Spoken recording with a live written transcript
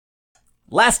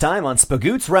Last time on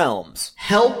Spagoot's Realms.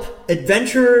 Help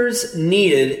adventurers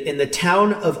needed in the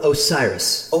town of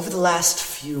Osiris. Over the last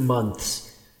few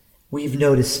months, we've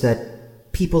noticed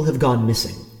that people have gone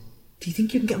missing. Do you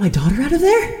think you can get my daughter out of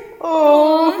there?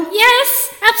 Oh,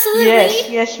 yes,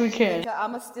 absolutely. Yes, we can.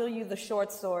 I'm gonna steal you the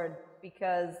short sword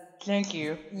because Thank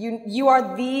you. you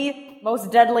are the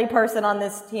most deadly person on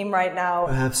this team right now.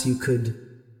 Perhaps you could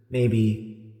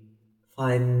maybe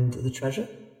find the treasure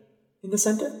in the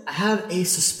center? I have a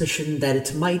suspicion that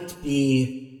it might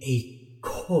be a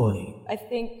coin. I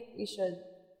think we should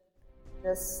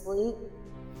just sleep.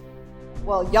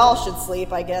 Well, y'all should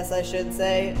sleep, I guess I should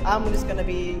say. I'm just gonna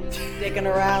be digging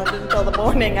around until the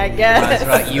morning, I guess. That's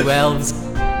right, you elves.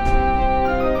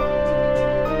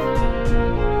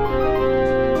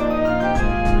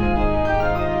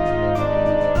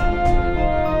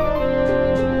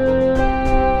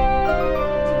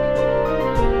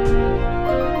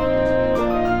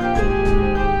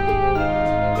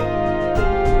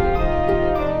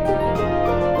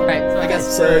 Right, so I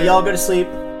guess So y'all go to sleep.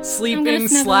 sleeping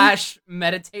snuggle. /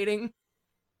 meditating.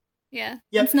 Yeah,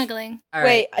 Yep. I'm snuggling. All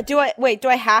right. Do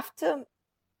I have to,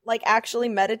 like, actually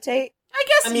meditate? I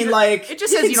guess I mean, you- like, it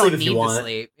just you says can you don't sleep if need you to want.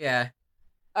 sleep. Yeah.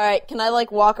 Alright, can I,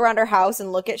 like, walk around our house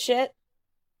and look at shit?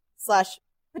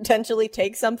 / potentially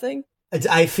take something?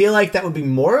 I feel like that would be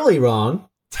morally wrong.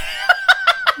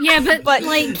 Yeah, but, But,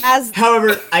 like, as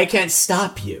However, I can't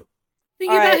stop you.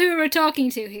 think Alright. about who we're talking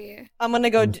to here. I'm gonna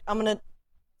go do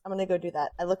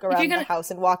that. I look around you're gonna- the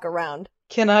house and walk around.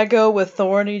 Can I go with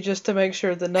Thorny just to make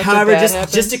sure that nothing However, bad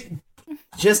happens?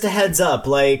 just a heads up,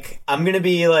 like, I'm gonna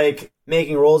be, like,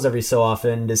 making rolls every so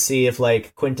often to see if,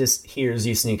 like, Quintus hears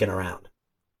you sneaking around.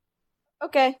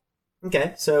 Okay.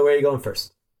 Okay, so where are you going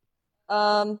first?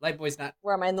 Lightboy's not.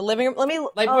 Where am I? In the living room? Let me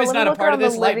Lightboy's not a look part of around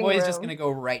this. the living Lightboy's just room. gonna go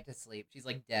right to sleep. She's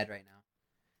like dead right now.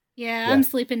 Yeah, Yeah. I'm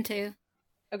sleeping too.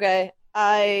 Okay.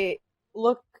 I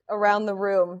look around the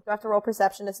room. Do I have to roll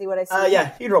perception to see what I see?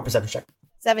 Yeah, you can roll a perception check.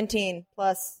 17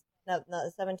 plus... No,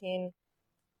 17.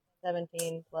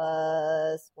 17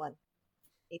 plus 1.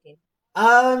 18.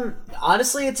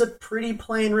 Honestly, it's a pretty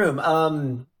plain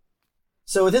room.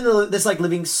 So within this, like,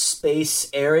 living space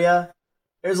area,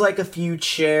 there's, like, a few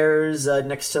chairs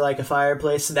next to, like, a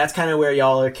fireplace. So that's kind of where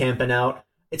y'all are camping out.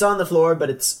 It's on the floor,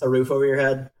 but it's a roof over your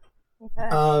head. Okay.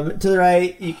 To the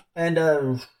right,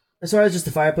 as far as just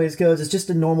the fireplace goes, it's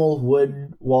just a normal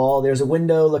wood wall. There's a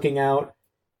window looking out.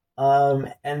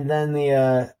 And then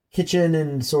the kitchen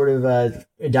and sort of a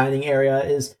dining area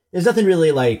there's nothing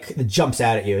really, like, that jumps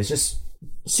out at you. It's just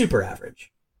super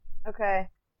average. Okay.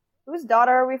 Whose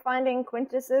daughter are we finding?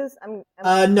 Quintus's?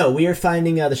 No, we are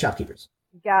finding the shopkeepers.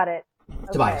 Got it.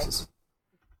 Okay. Tobias's.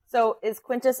 So, is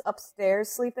Quintus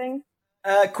upstairs sleeping?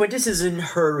 Quintus is in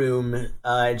her room,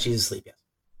 and she's asleep, yes.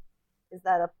 Is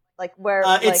that where...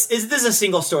 This is a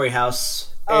single-story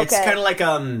house. It's Okay. kind of like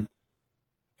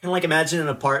imagine an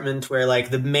apartment where, like,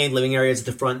 the main living area is at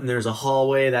the front, and there's a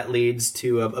hallway that leads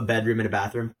to a bedroom and a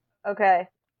bathroom. Okay.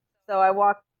 So I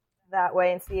walk that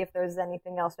way and see if there's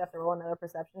anything else. Do I have to roll another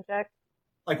perception check?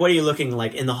 Like, what are you looking,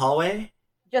 like, in the hallway?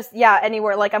 Just, yeah,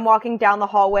 anywhere. Like, I'm walking down the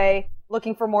hallway,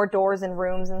 looking for more doors and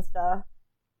rooms and stuff.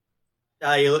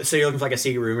 So you're looking for, like, a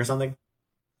secret room or something?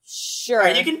 Sure.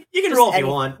 Alright, you can Just roll if you any-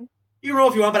 want. You can roll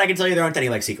if you want, but I can tell you there aren't any,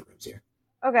 like, secret rooms here.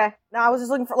 Okay. No, I was just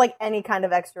looking for, like, any kind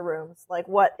of extra rooms. Like,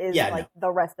 what is,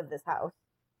 the rest of this house?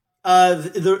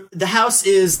 The house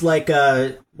is, like,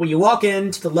 when you walk in,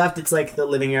 to the left, it's, like, the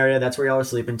living area. That's where y'all are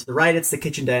sleeping. To the right, it's the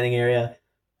kitchen dining area.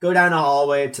 Go down a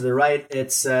hallway. To the right,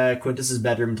 it's Quintus's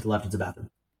bedroom. To the left, it's a bathroom.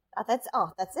 That's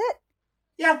it?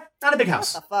 Yeah, not a big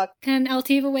house. What the fuck? Can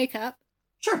Altiva wake up?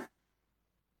 Sure.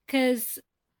 Because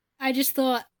I just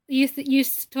thought, you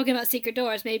talking about secret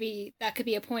doors, maybe that could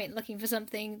be a point, looking for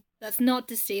something that's not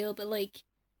to steal, but, like,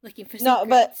 looking for secrets. No,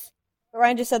 but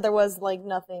Ryan just said there was, like,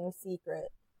 nothing secret.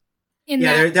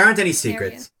 There aren't any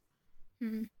secrets.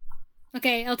 Hmm.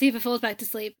 Okay, Altiva falls back to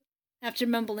sleep after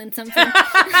mumbling something.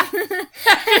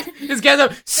 This guy's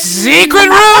a secret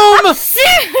room.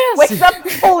 Wakes up,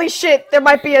 holy shit, there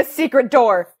might be a secret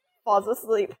door. Falls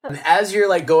asleep. And as you're,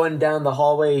 like, going down the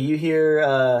hallway, you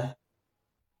hear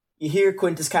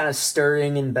Quintus kind of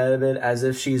stirring in bed a bit, as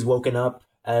if she's woken up,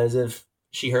 as if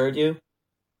she heard you.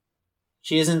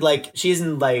 She isn't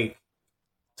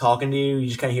talking to you. You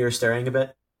just kind of hear her stirring a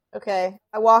bit. Okay.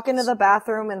 I walk into the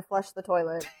bathroom and flush the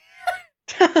toilet.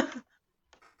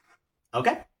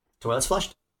 Okay. Toilet's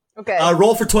flushed. Okay.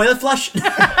 Roll for toilet flush. But,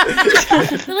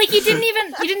 like, you didn't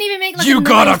even make, like, You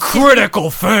got a noise.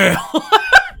 critical fail.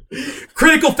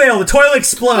 Critical fail. The toilet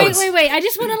explodes. Wait. I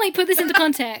just want to, like, put this into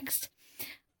context.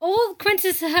 All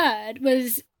Quintus heard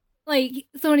was, like,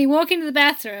 Thorny walk into the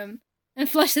bathroom, and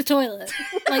flushed the toilet.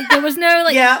 Like, there was no,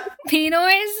 like, Yeah. pee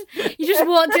noise. You just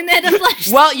walked in there to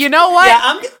flush. Well, you know what?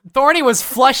 Yeah, Thorny was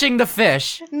flushing the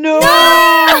fish. No!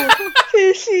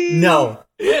 Fishy! No.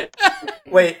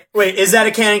 Wait, is that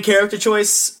a canon character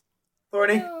choice,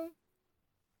 Thorny?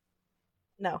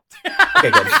 No. Okay,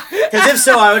 good. Because if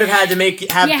so, I would have had to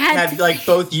had have like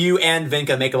both you and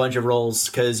Vinka make a bunch of rolls,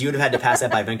 because you would have had to pass that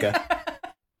by Vinka.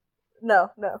 No.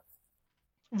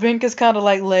 Vink is kind of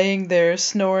like laying there,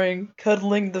 snoring,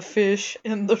 cuddling the fish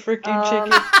and the freaking chicken.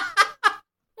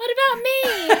 What about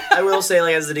me? I will say,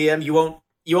 like, as the DM, you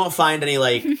won't find any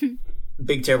like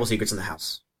big terrible secrets in the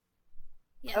house.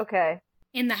 Okay.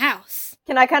 In the house.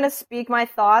 Can I kind of speak my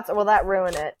thoughts, or will that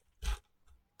ruin it?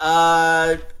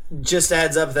 Just a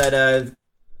heads up that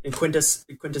Quintus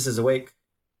is awake.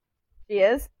 She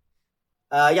is?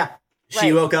 Yeah. She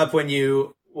Right. woke up when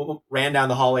you ran down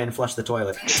the hallway and flushed the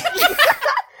toilet.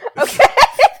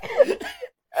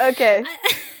 Okay.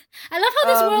 I love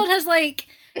how this world has, like,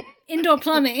 indoor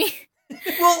plumbing.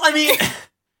 Well, I mean,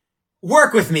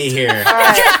 work with me here.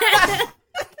 Alright.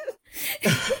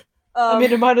 I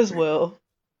mean, it might as well.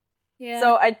 Yeah.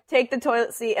 So I take the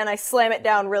toilet seat and I slam it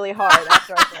down really hard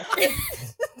after I flush it.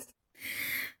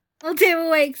 Ultima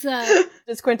wakes up.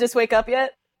 Does Quintus wake up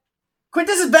yet?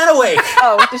 Quintus has been awake.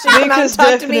 Oh, does she come Vink out is and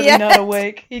talk to me definitely yet? not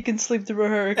awake. He can sleep through a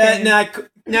hurricane.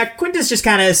 Now, Quintus just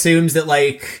kind of assumes that,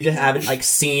 like, you haven't, like,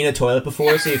 seen a toilet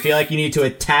before, so you feel like you need to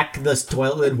attack the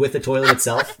toilet lid with the toilet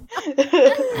itself.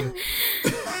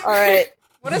 Alright.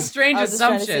 What a strange I was just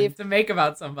trying to see assumption if- to make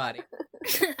about somebody.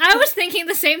 I was thinking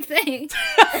the same thing.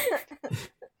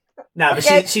 No, but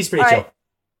Okay, she's pretty alright. chill.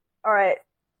 Alright.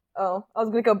 Oh, I was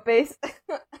gonna go base.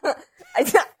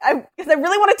 Because I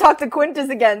really want to talk to Quintus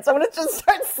again, so I'm gonna just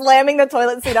start slamming the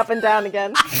toilet seat up and down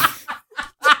again.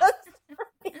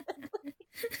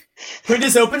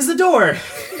 Quintus opens the door.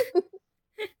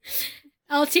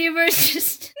 Altiva's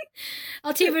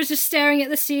just staring at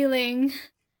the ceiling,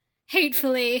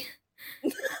 hatefully.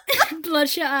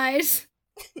 Bloodshot eyes.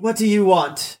 What do you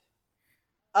want?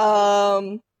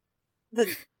 Toilet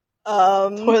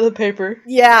paper.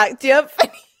 Yeah, do you have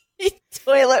any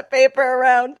toilet paper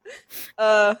around?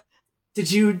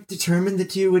 Did you determine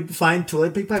that you would find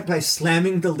toilet paper by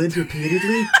slamming the lid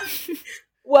repeatedly?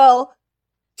 Well,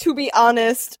 to be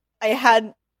honest,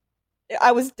 I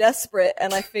was desperate,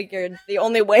 and I figured the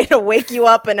only way to wake you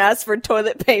up and ask for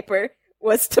toilet paper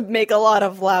was to make a lot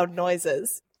of loud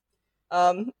noises.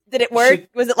 Did it work?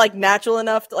 Was it, like, natural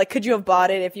enough? Like, could you have bought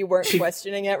it if you weren't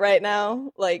questioning it right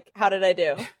now? Like, how did I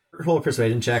do? Roll a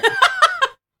persuasion check.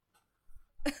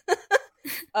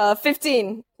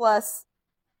 15 plus,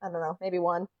 I don't know, maybe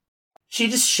 1. She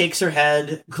just shakes her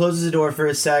head, closes the door for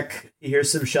a sec, you hear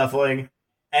some shuffling,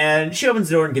 and she opens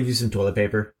the door and gives you some toilet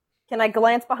paper. Can I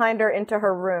glance behind her into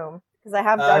her room? Because I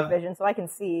have dark vision, so I can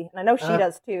see. And I know she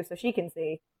does, too, so she can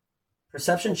see.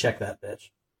 Perception check that bitch.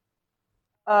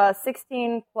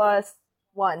 16 plus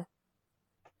 1.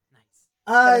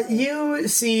 You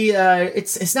see,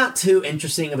 it's not too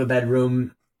interesting of a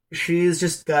bedroom. She's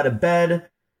just got a bed.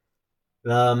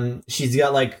 She's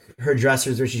got, like, her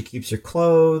dressers where she keeps her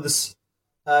clothes.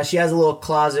 She has a little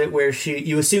closet where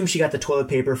you assume she got the toilet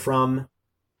paper from.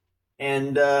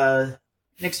 And,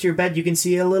 next to your bed, you can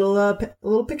see a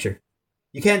little picture.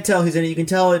 You can't tell who's in it. You can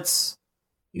tell it's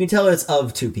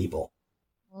of two people.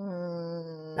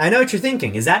 I know what you're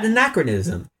thinking. Is that an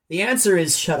anachronism? The answer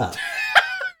is shut up.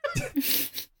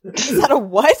 Is that a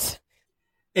what?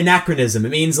 Anachronism. It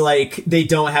means, like, they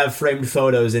don't have framed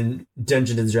photos in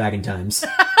Dungeons and Dragon times.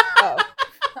 Oh.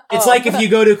 It's like if you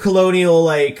go to colonial,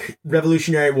 like,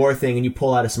 Revolutionary War thing and you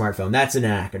pull out a smartphone. That's an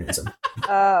anachronism.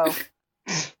 Oh.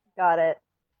 Got it.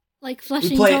 Like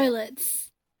flushing play-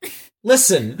 toilets.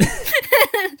 Listen.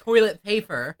 Toilet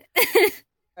paper.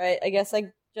 Right, I guess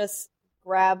I just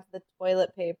grab the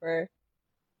toilet paper.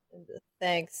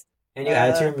 Thanks. And you add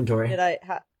it to your inventory. Did I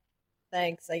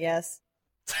thanks, I guess.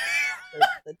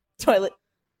 the toilet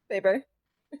paper.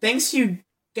 Thanks, you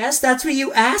guess that's what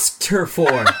you asked her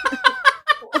for.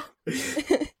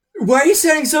 Why are you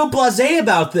sounding so blasé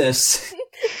about this?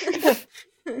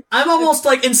 I'm almost,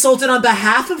 like, insulted on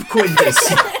behalf of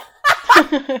Quintus.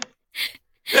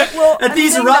 Well, At I'm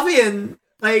these saying ruffian,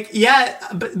 like, yeah,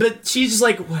 but she's just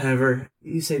like, whatever.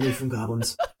 You saved me from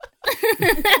goblins.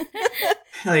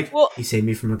 Like, Well, you saved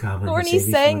me from a goblin. you Thorny's saved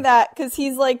me saying from that because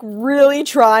he's, like, really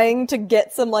trying to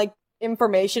get some, like,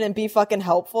 information and be fucking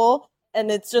helpful,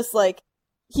 and it's just, like,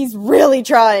 he's really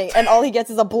trying, and all he gets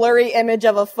is a blurry image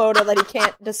of a photo that he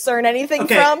can't discern anything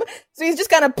Okay. from, so he's just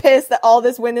kind of pissed that all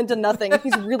this went into nothing.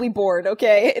 He's really bored,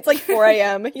 okay? It's like 4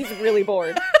 a.m. He's really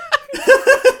bored.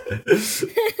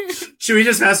 Should we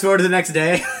just fast forward to the next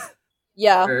day?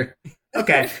 Yeah.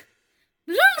 Okay.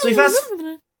 So he fast.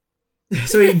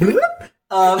 So he.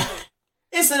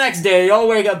 It's the next day. You all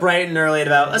wake up bright and early at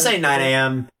about, let's say, 9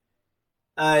 a.m.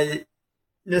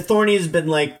 The Thorny's been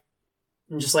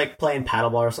just playing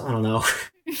paddleball or something. I don't know.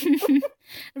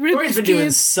 Thorny's been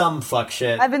doing some fuck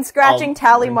shit. I've been scratching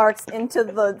tally marks into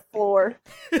the floor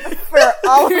for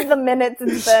all of the minutes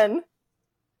it's been.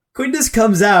 Quintus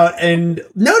comes out and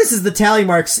notices the tally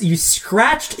marks you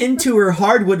scratched into her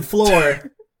hardwood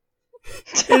floor.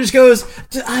 And just goes,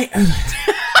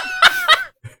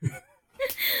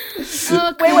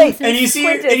 Wait. and you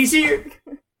see her.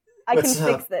 I can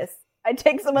fix this. I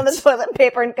take some of the toilet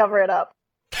paper and cover it up.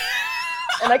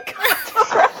 And I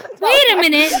cover up the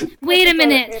Wait a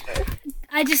minute.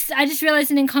 I just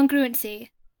realized an incongruency.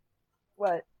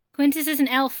 What? Quintus is an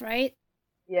elf, right?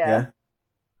 Yeah.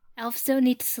 Elves don't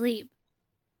need to sleep.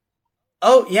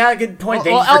 Oh, yeah, good point.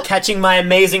 Well, Thank you for catching my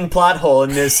amazing plot hole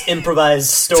in this improvised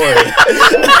story.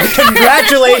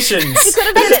 Congratulations!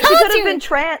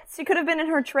 She could have been in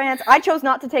her trance. I chose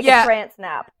not to take a trance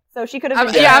nap. So she could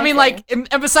have been I mean,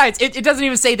 and besides, it doesn't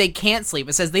even say they can't sleep.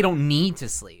 It says they don't need to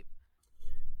sleep.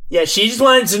 Yeah, she just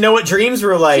wanted to know what dreams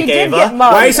were like, She did Ava. get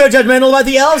mugged. Why are you so judgmental about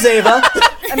the elves, Ava?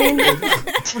 I mean,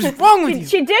 What's wrong with you?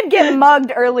 she did get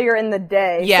mugged earlier in the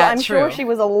day. Yeah, so I'm sure true. she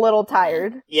was a little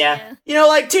tired. Yeah. You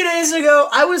know, 2 days ago,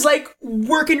 I was,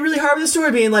 working really hard with the story,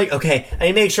 being okay, I need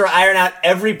to make sure I iron out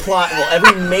every plot hole,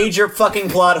 every major fucking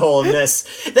plot hole in this.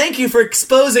 Thank you for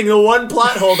exposing the one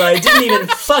plot hole that I didn't even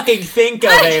fucking think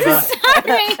of, Ava. Sorry.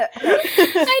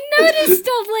 I noticed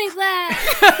stuff like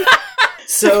that.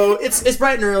 So it's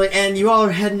bright and early, and you all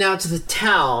are heading out to the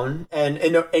town and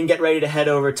get ready to head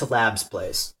over to Lab's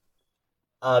place.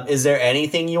 Is there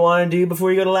anything you want to do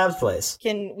before you go to Lab's place?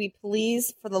 Can we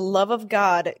please, for the love of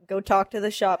God, go talk to the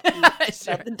shopkeep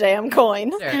Sure. about the damn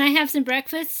coin? Sure. Can I have some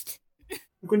breakfast?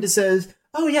 Quintus says,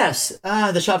 "Oh yes,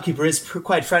 the shopkeeper is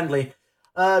quite friendly.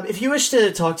 If you wish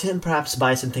to talk to him, perhaps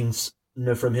buy some things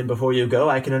from him before you go.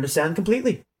 I can understand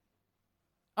completely."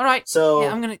 All right. So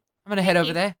Yeah, I'm gonna head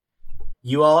over there.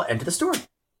 you all enter the store,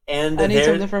 and I need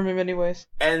something from him anyways.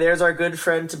 and there's our good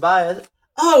friend Tobias.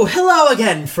 Oh, hello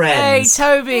again, Hey, friends.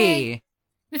 Toby. Hey.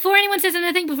 Before anyone says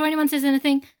anything,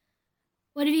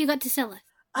 what have you got to sell us?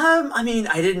 I mean,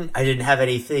 I didn't have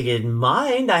anything in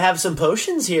mind. I have some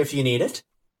potions here if you need it.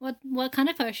 What kind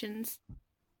of potions?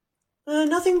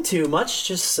 Nothing too much,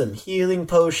 just some healing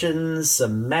potions,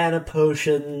 some mana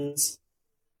potions.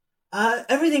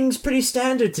 Everything's pretty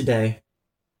standard today.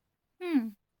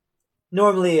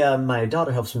 Normally, my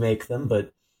daughter helps me make them,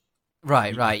 but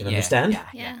Right. you Yeah. can understand.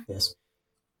 Yeah. Yes.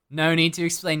 No need to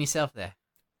explain yourself there.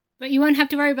 But you won't have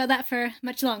to worry about that for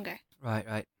much longer.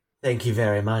 Right. Thank you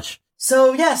very much.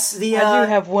 So yes, I do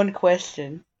have one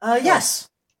question. yes.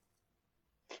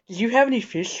 Do you have any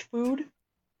fish food?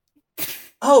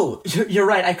 Oh, you're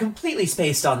right. I completely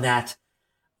spaced on that.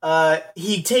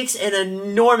 He takes an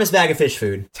enormous bag of fish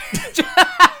food.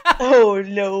 Oh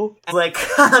no.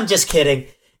 I'm just kidding.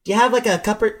 Do you have a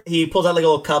cup? He pulls out a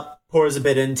little cup, pours a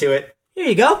bit into it. Here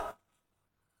you go.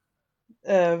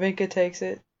 Vinka takes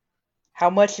it. How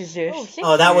much is this?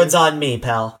 Oh, that one's on me,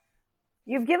 pal.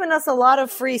 You've given us a lot of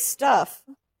free stuff.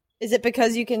 Is it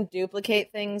because you can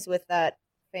duplicate things with that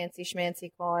fancy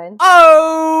schmancy coin?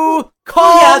 Oh,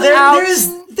 Yeah, out.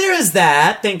 there is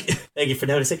that. Thank you for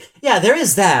noticing. Yeah, there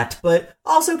is that, but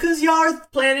also because you are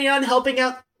planning on helping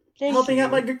out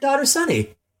my daughter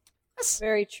Sunny.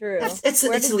 Very true. It's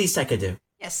the least I could do.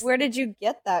 Yes. Where did you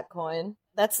get that coin?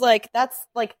 That's like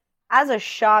as a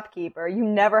shopkeeper, you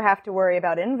never have to worry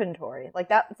about inventory.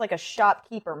 That's like a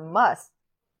shopkeeper must.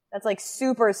 That's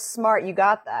super smart. You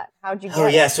got that. How'd you get it? Oh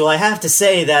yes, well I have to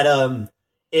say that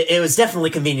it was definitely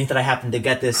convenient that I happened to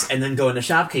get this and then go into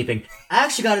shopkeeping. I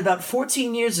actually got it about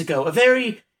 14 years ago. A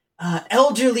very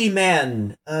elderly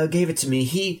man gave it to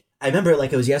me. I remember it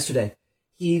like it was yesterday.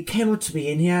 He came up to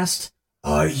me and he asked,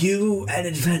 "Are you an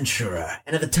adventurer?"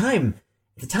 And at the time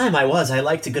I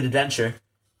liked a good adventure.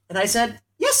 And I said,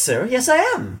 "Yes, sir, yes I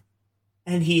am."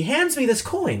 And he hands me this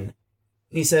coin.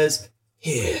 And he says,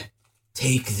 "Here,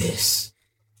 take this.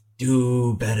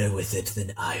 Do better with it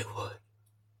than I would."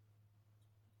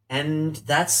 And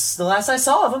that's the last I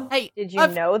saw of him. Hey, Did you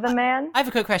know the man? I have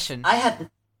a quick question. I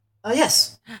hadn't.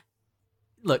 Yes.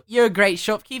 Look, you're a great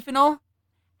shopkeeper and all.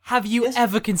 Have you Yes.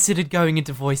 ever considered going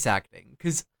into voice acting?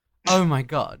 Because, oh my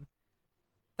god,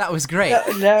 that was great.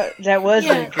 That was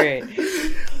Yeah. great.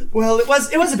 Well, it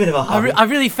was a bit of a hobby. I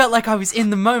really felt like I was in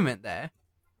the moment there.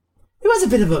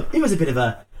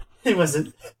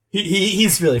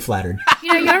 He's really flattered.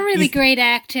 You're a really great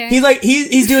actor.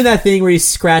 He's doing that thing where he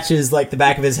scratches the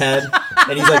back of his head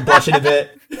and he's blushing a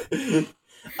bit.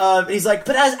 He's like,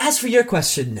 but as for your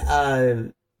question,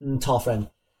 tall friend,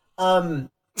 I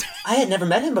had never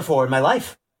met him before in my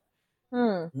life.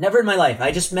 Never in my life.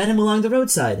 I just met him along the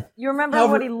roadside. You remember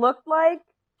However- what he looked like?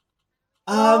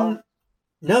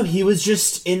 No, he was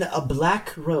just in a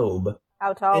black robe.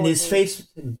 How tall And was his he? face,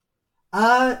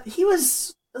 he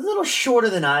was a little shorter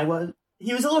than I was.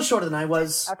 He was a little shorter than I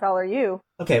was. How tall are you?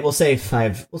 Okay, we'll say like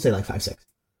 5'6".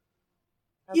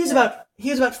 He was Okay. about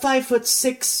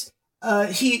 5'6".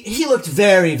 He looked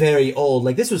very, very old.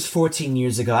 Like, this was 14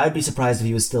 years ago. I'd be surprised if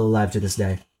he was still alive to this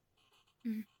day.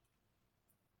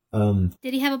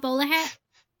 Did he have a bowler hat?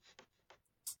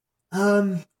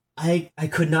 I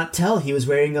could not tell. He was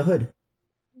wearing a hood.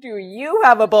 Do you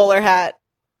have a bowler hat?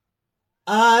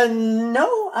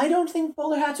 No, I don't think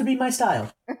bowler hats would be my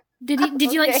style. Did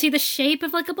you like Okay. see the shape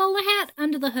of like a bowler hat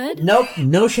under the hood? Nope,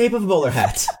 no shape of a bowler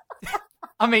hat.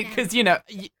 I mean, because, you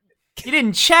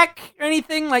didn't check or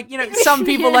anything. Like, some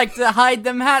people Yeah. like to hide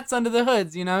them hats under the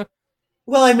hoods,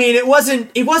 Well, I mean, it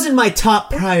wasn't my top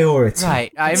priority.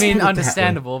 Right. I Let's mean, put it that way.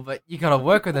 understandable, but you gotta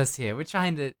work with us here. We're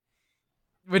trying.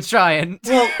 Well,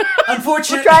 We're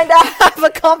unfortunately, trying to have a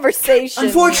conversation.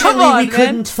 unfortunately, Come on, we man.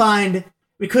 couldn't find.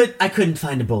 I couldn't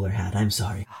find a bowler hat. I'm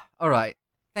sorry. All right.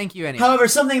 Thank you anyway. However,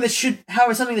 something that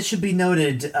should be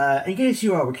noted, in case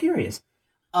you were curious,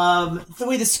 the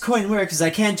way this coin works is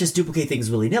I can't just duplicate things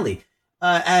willy nilly.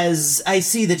 As I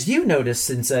see that you noticed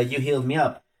since you healed me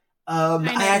up, I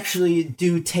noticed. actually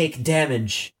do take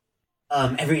damage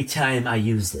every time I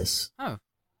use this. Oh.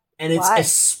 And it's Why?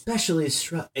 especially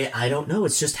I don't know.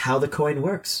 It's just how the coin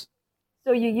works.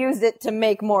 So you used it to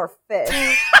make more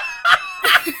fish.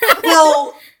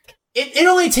 Well, it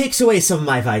only takes away some of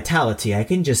my vitality. I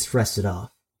can just rest it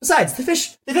off. Besides, the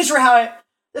fish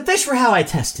were how I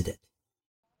tested it.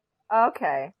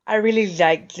 Okay. I really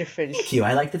like the fish. Thank you.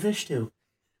 I like the fish too.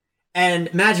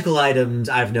 And magical items,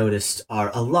 I've noticed,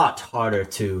 are a lot harder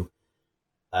to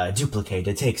duplicate.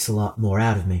 It takes a lot more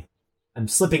out of me. I'm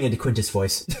slipping into Quintus'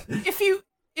 voice.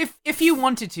 If you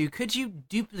wanted to, could you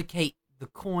duplicate the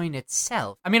coin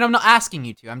itself? I mean, I'm not asking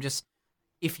you to. I'm just,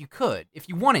 if you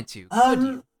wanted to, could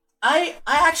you? I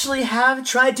actually have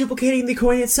tried duplicating the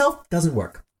coin itself. Doesn't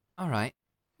work. All right.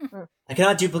 I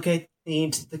cannot duplicate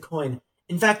the coin.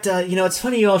 In fact, it's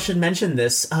funny you all should mention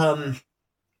this.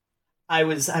 I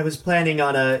was planning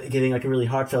on giving like a really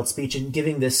heartfelt speech and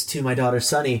giving this to my daughter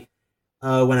Sunny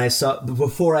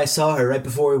before I saw her, right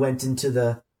before we went into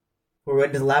the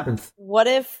labyrinth. What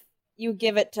if you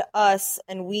give it to us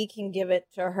and we can give it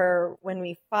to her when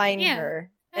we find Yeah,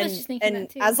 her? I was just thinking that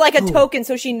too. as like a Ooh. token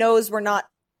so she knows we're not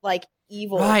like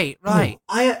evil. Right. Oh,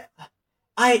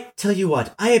 I tell you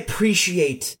what, I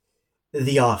appreciate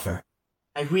the offer.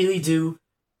 I really do.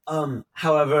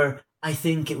 However, I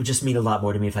think it would just mean a lot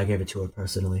more to me if I gave it to her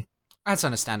personally. That's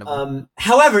understandable.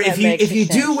 However, That if you makes do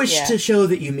sense, wish yeah. to show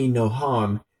that you mean no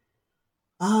harm,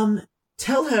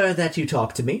 tell her that you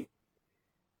talked to me.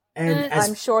 And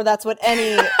I'm sure that's what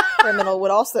any criminal would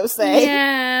also say.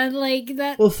 Yeah, like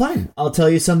that. well, fine. I'll tell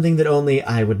you something that only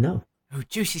I would know Oh,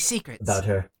 juicy secrets. about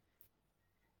her.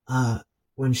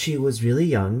 When she was really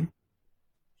young,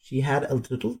 she had a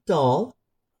little doll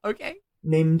Okay.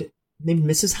 named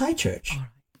Mrs. Highchurch.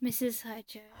 Mrs.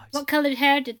 Highchurch. What colored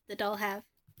hair did the doll have?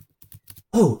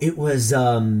 Oh, it was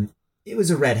a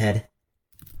redhead.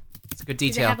 It's a good Did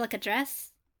it detail. have like a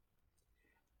dress?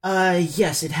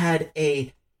 Yes, it had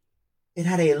a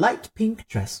light pink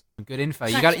dress. Good info.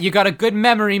 Gotcha. You got a good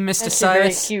memory, Mr. That's a very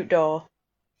Cyrus. cute doll.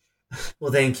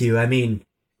 Well, thank you. I mean,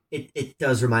 it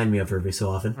does remind me of her every so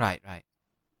often. Right.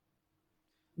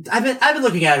 I've been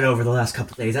looking at it over the last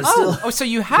couple of days. I'm still So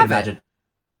you I have can it.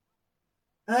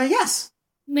 imagine. Yes,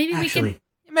 Maybe actually.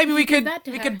 Maybe we Give could that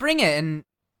to her. could bring it and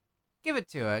give it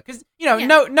to her because Yeah.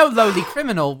 no lowly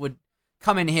criminal would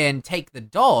come in here and take the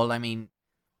doll. I mean,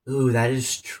 Ooh, that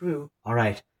is true. All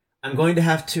right, I'm going to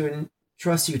have to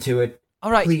entrust you to it.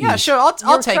 all right, Please. yeah, sure, I'll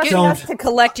You're take it. trusting us to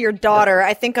collect your daughter.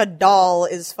 I think a doll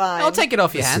is fine. I'll take it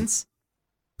off your Listen. hands,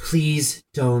 Please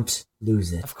don't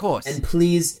lose it. of course. And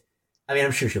please, I mean,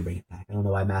 I'm sure she'll bring it back. I don't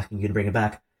know why I'm asking you to bring it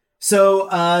back. So,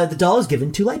 the doll is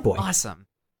given to Lightboy. Awesome.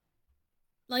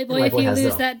 Lightboy, if Lightboy you has lose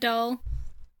doll. that doll,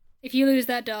 you lose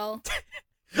that I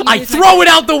that throw it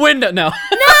out the window. No.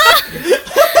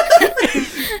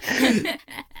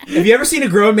 Have you ever seen a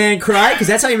grown man cry? Because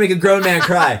that's how you make a grown man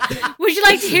cry. Would you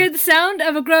like to hear the sound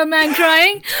of a grown man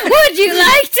crying? Would you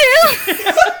like to?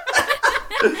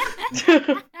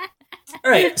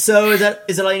 All right. So is that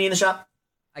all you need in the shop?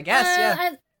 I guess,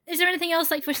 yeah. Is there anything else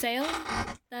like for sale?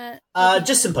 That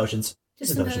Just some potions.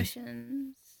 just some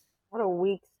potions. What a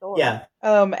weak store. Yeah.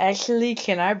 Actually,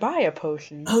 can I buy a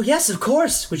potion? Oh yes, of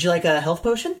course. Would you like a health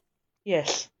potion?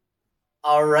 Yes.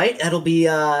 All right, that'll be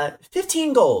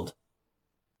 15 gold.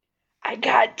 I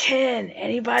got 10.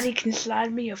 Anybody can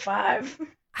slide me a 5.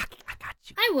 I got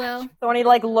you. I will. Thorny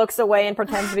looks away and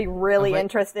pretends to be really wait.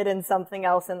 interested in something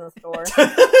else in the store.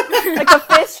 The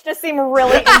fish just seem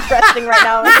really interesting right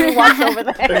now as he walks over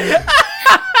there.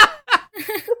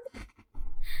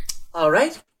 All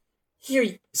right.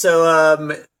 Here.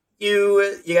 So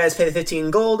you guys pay the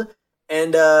 15 gold,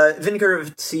 and Vinegar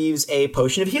receives a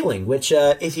potion of healing, which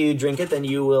if you drink it, then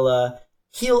you will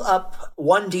heal up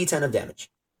 1d10 of damage.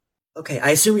 Okay, I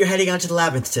assume you're heading out to the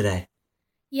labyrinth today.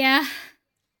 Yeah.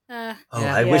 Oh,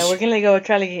 Yeah. I wish we're gonna go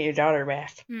try to get your daughter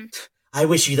back. I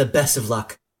wish you the best of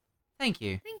luck. Thank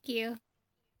you. Thank you.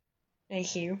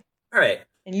 Thank you. All right.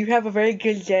 And you have a very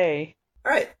good day.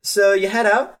 All right, so you head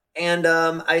out, and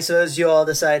I suppose you all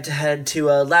decide to head to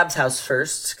Lab's house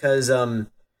first, because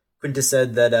Quintus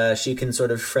said that she can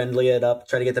sort of friendly it up,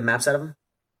 try to get the maps out of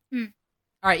him.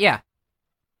 All right, yeah.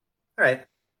 All right.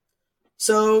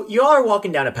 So you all are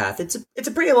walking down a path. It's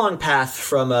a pretty long path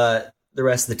from the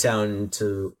rest of the town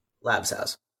to Lab's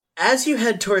house. As you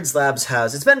head towards Lab's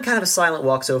house, it's been kind of a silent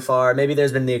walk so far. Maybe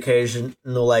there's been the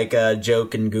occasional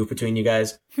joke and goof between you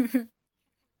guys.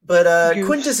 But Goof.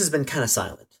 Quintus has been kind of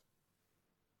silent.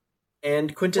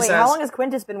 And Quintus Wait, asks, how long has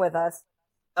Quintus been with us?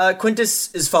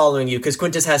 Quintus is following you, because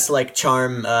Quintus has to,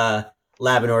 charm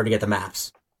Lab in order to get the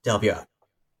maps to help you out.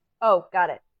 Oh,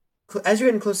 got it. As you're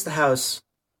getting close to the house,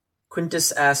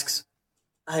 Quintus asks,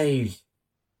 I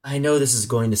know this is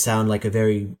going to sound like a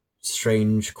very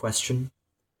strange question,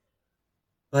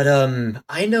 but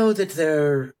I know that there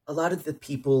are a lot of the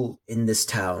people in this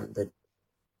town that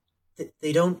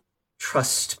they don't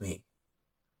trust me.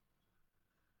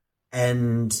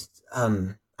 And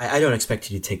I don't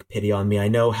expect you to take pity on me. I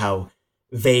know how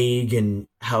vague and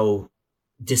how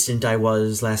distant I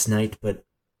was last night, but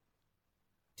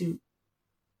do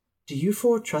you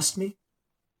four trust me?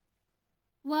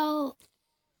 Well,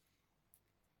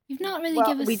 you've not really Well,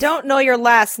 given us... we don't know your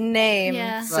last name.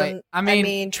 Yeah. So, Right. I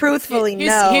mean, truthfully, here's,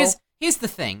 no. Here's the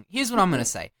thing. Here's what I'm going to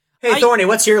say. Hey, Thorny,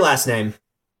 what's your last name?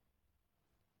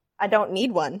 I don't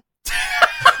need one.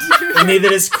 Neither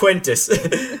does Quintus.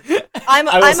 I'm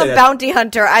I will a say that. bounty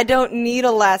hunter. I don't need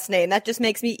a last name. That just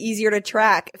makes me easier to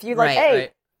track. If you're like, Right, hey,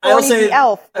 right. I will Thorny say the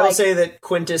elf. I will say that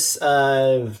Quintus.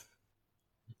 All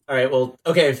right. Well,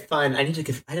 okay, fine. I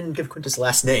didn't give Quintus a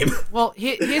last name. Well,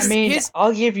 here's, I mean, here's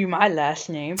I'll give you my last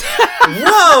name.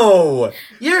 Whoa!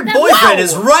 Your boyfriend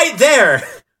is right there.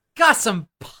 got some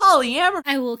polyamorous.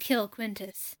 I will kill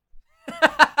Quintus.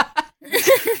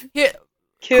 Here,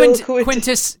 Kill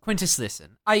Quintus,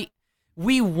 listen.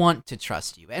 We want to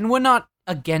trust you, and we're not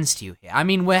against you here. I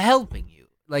mean, we're helping you,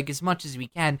 as much as we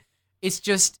can. It's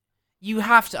just, you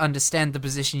have to understand the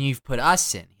position you've put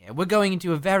us in here. We're going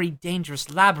into a very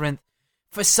dangerous labyrinth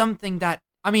for something that,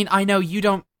 I know you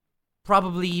don't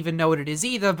probably even know what it is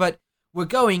either, but we're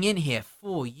going in here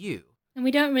for you. And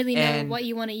we don't really know And- what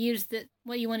you want to use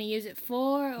it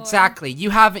for. Or... Exactly.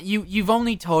 You've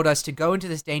only told us to go into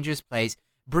this dangerous place,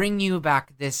 bring you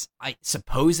back this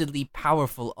supposedly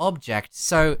powerful object.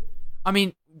 So,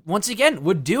 once again,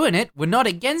 we're doing it. We're not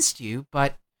against you,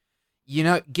 but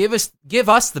give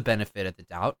us the benefit of the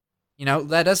doubt.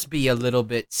 Let us be a little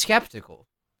bit skeptical.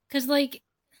 Because,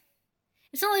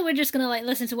 it's not like we're just going to,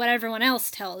 listen to what everyone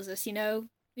else tells us,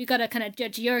 We've got to kind of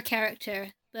judge your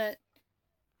character, but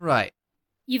Right.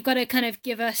 you've got to kind of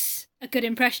give us a good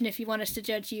impression if you want us to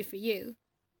judge you for you.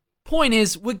 Point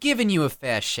is, we're giving you a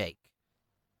fair shake.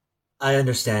 I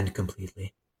understand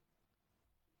completely.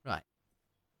 Right.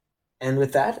 And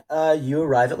with that, you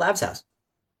arrive at Lab's house,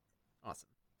 Awesome.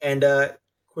 and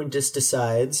Quintus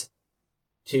decides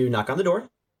to knock on the door,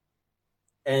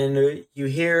 and you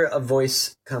hear a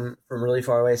voice come from really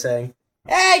far away saying,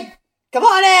 "Hey, come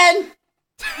on in!"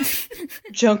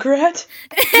 Junkrat?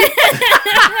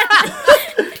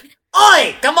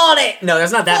 Oi, come on in! No,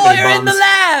 there's not that many You're in bombs. the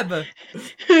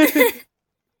lab!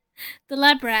 The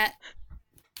lab rat.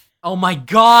 Oh my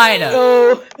god!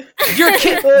 Oh. You're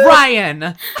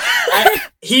Ryan!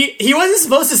 He wasn't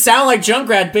supposed to sound like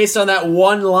Junkrat based on that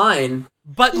one line.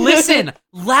 But listen,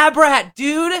 lab rat,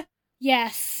 dude!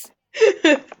 Yes.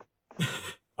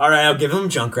 All right, I'll give him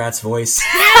Junkrat's voice.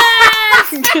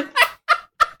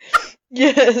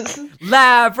 Yes.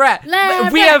 Lab rat!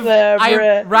 Lab We rat. have... Lab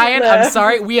rat. Ryan, Lab. I'm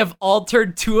sorry, we have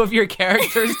altered two of your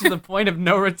characters to the point of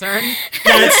no return.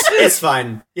 Yeah, it's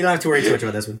fine. You don't have to worry too much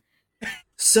about this one.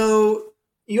 So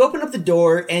you open up the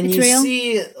door and It's you real?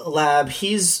 see Lab.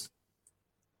 He's.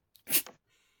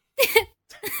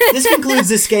 This concludes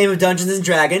this game of Dungeons and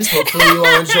Dragons. Hopefully you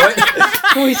all enjoy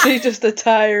it. We see just a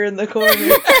tire in the corner.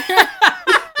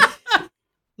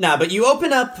 Nah, but you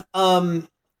open up,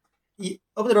 you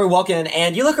open the door, walk in,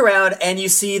 and you look around, and you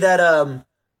see that,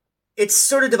 it's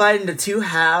sort of divided into two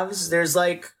halves. There's,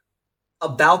 like, a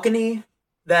balcony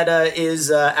that, is,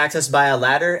 accessed by a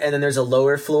ladder, and then there's a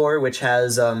lower floor, which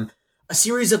has, a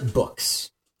series of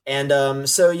books. And,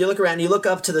 so you look around, you look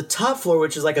up to the top floor,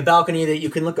 which is like a balcony that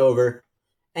you can look over,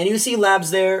 and you see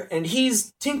Labs there, and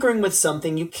he's tinkering with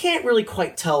something. You can't really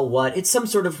quite tell what. It's some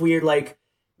sort of weird, like,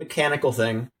 mechanical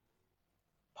thing.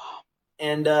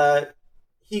 And,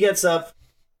 he gets up,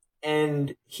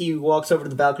 and he walks over to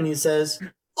the balcony and says,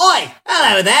 "Oi!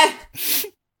 Hello there!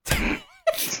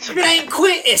 If it ain't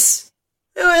Quintus!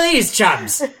 Who are these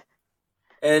chums?"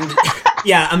 And,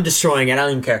 yeah, I'm destroying it. I don't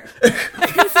even care.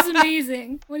 This is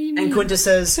amazing. What do you mean? And Quintus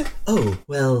says, "Oh,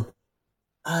 well,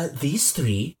 these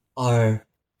three are..."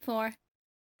 4.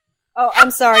 Oh,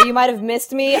 I'm sorry. You might have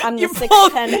missed me. I'm the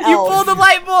 6'10" elf. You pulled the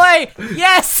light boy!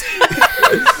 Yes!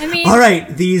 I mean,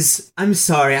 Alright, I'm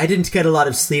sorry, I didn't get a lot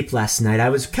of sleep last night. I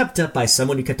was kept up by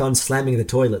someone who kept on slamming the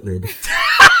toilet lid.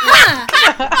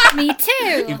 me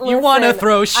too. You want to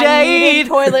throw I shade? needed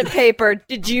toilet paper.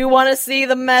 Did you want to see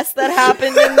the mess that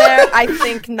happened in there? I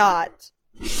think not.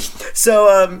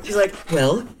 So, he's like,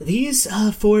 "Well, these,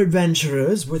 4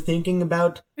 adventurers were thinking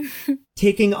about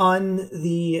taking on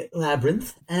the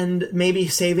labyrinth and maybe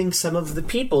saving some of the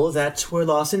people that were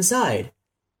lost inside."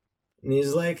 And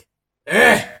he's like,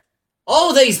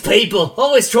 all these people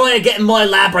always trying to get in my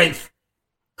labyrinth.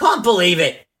 Can't believe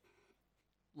it.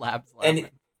 Labs. And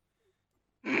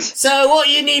so what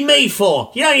you need me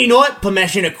for? You don't need no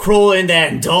permission to crawl in there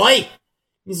and die.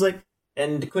 He's like,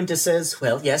 and Quintus says,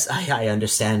 "Well, yes, I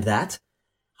understand that.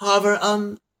 However,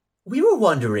 we were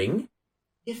wondering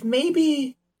if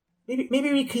maybe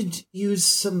we could use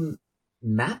some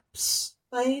maps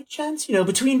by chance,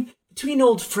 between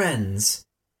old friends."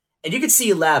 And you could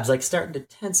see Labs, like, starting to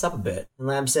tense up a bit. And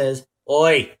Labs says,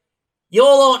 "Oi,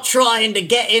 y'all aren't trying to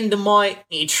get into my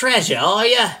treasure, are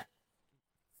ya?"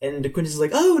 And Quintus is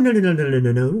like, "Oh, no.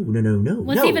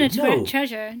 What's no, even a no."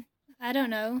 treasure? I don't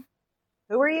know.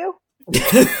 Who are you?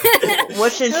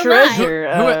 What's a Who am I?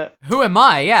 treasure? Who am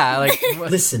I? Yeah, like...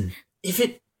 Listen, if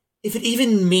it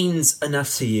even means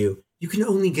enough to you, you can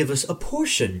only give us a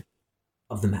portion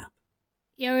of the map.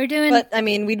 Yeah, we're doing But, I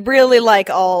mean, we'd really like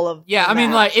all of Yeah, the I mean,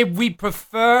 map. like, if we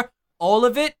prefer all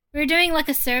of it, like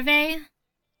a survey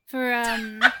for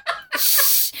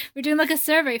we're doing like a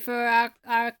survey for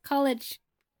our college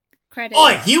credit.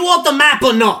 Oi, you want the map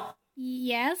or not?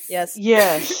 Yes. Yes.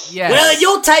 Yes. yes. Well,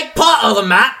 you'll take part of the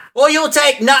map, or you'll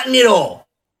take nothing at all.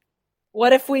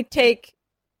 What if we take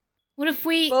What if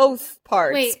we? both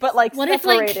parts, Wait, but like what if,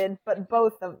 like- separated, but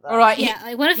both of them? All right, Yeah.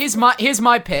 Like, what if? here's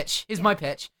my pitch. Here's my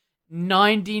pitch.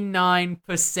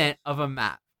 99% of a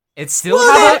map. It's still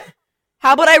What?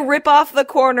 How about I rip off the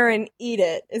corner and eat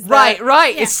it? Is that...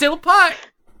 right. Yeah. It's still part.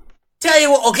 Tell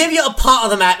you what, I'll give you a part of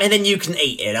the map, and then you can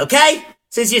eat it, okay?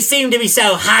 Since you seem to be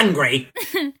so hungry.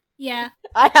 Yeah.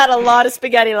 I had a lot of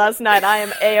spaghetti last night. I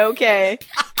am A-okay.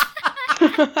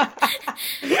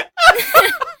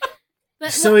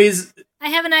 But So he's... I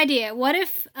have an idea. What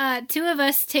if 2 of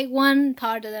us take one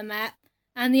part of the map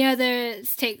and the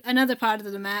others take another part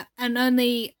of the map, and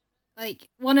only like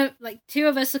 2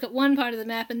 of us look at one part of the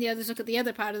map and the others look at the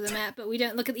other part of the map, but we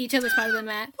don't look at each other's part of the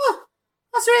map. Oh,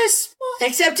 that's really smart.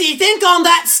 Except you think I'm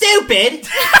that stupid?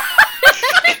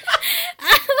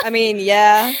 I mean,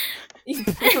 yeah.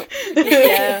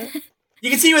 Yeah. You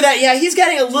can see with that, yeah, he's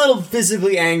getting a little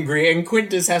visibly angry, and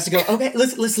Quintus has to go, "Okay,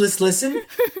 listen.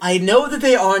 I know that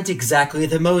they aren't exactly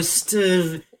the most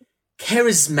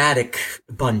charismatic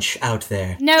bunch out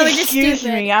there. No, we're just Excuse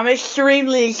stupid. me, I'm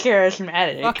extremely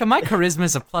charismatic. Fuck, my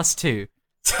charisma's a +2.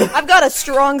 I've got a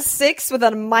strong 6 with a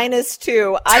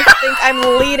 -2. I think I'm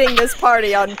leading this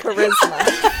party on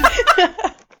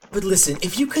charisma. But listen,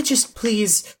 if you could just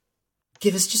please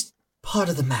give us just part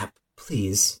of the map,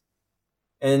 please."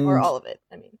 And Or all of it.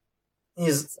 I mean,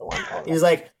 he's so on. All of He's it.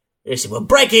 like, "Listen, we'll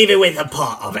break even with a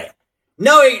part of it.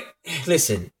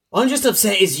 Listen, I'm just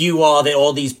upset as you are that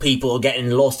all these people are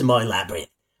getting lost in my labyrinth.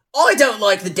 I don't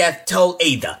like the death toll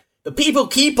either. The people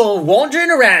keep on wandering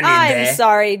around in there. I'm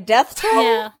sorry, death toll?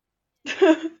 Yeah.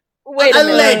 Wait a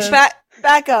Alleged. minute.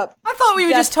 Back up. I thought we were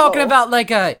Death just talking toll. about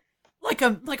like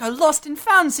a lost and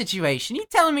found situation. You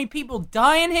telling me people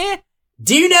die in here?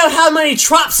 Do you know how many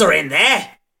traps are in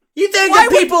there? You think Why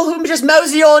the would- people who just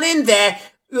mosey on in there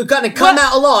are gonna come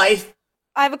out alive?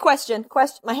 I have a question.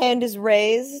 My hand is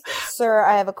raised. Sir,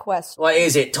 I have a question. What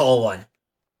is it, tall one?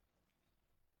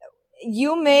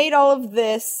 You made all of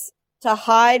this to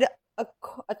hide a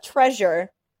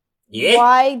treasure. Yeah?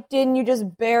 Why didn't you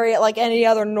just bury it like any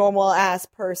other normal ass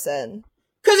person?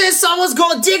 Because then someone's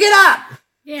gonna dig it up!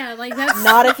 Yeah, like that's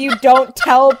Not if you don't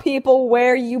tell people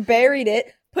where you buried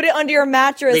it. Put it under your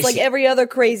mattress like Listen. every other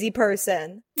crazy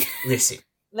person. Listen,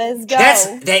 Let's go.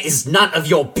 that is none of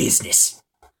your business.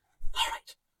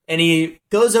 Alright. And he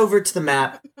goes over to the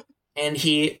map, and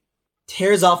he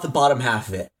tears off the bottom half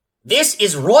of it. This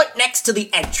is right next to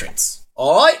the entrance,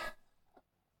 alright?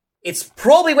 It's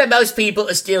probably where most people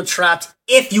are still trapped,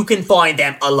 if you can find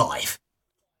them alive.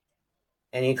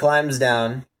 And he climbs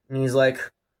down, and he's like,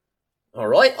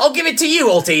 alright, I'll give it to you,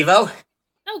 Altivo.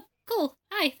 oh, cool.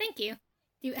 Hi, thank you.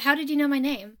 How did you know my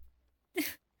name?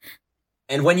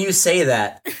 And when you say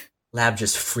that, Lab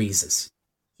just freezes.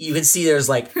 You can see there's,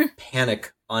 like,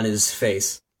 panic on his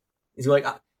face. He's like,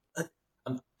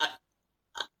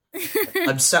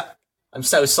 I'm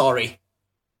so sorry.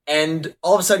 And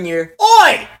all of a sudden you're,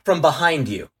 Oi! From behind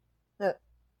you.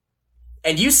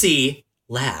 And you see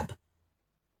Lab.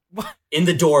 In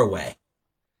the doorway.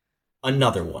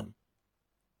 Another one.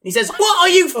 He says, What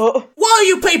are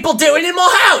you people doing in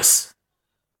my house?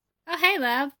 Oh, hey,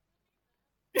 Lab.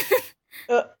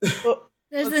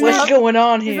 There's the What's going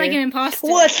on He's here? like an imposter.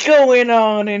 What's going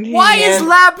on in here? Why is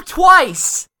Lab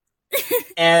twice?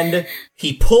 And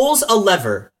he pulls a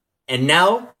lever, and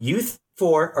now you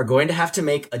four are going to have to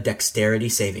make a dexterity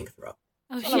saving throw.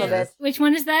 Oh, Son of a shit. bitch. Which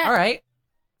one is that? All right.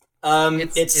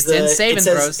 It's in saving it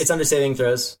says throws. It's under saving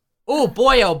throws. Oh,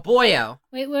 boyo.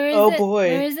 Wait, where is Oh, it? boy.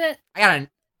 Where is it? I got an.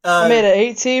 I made an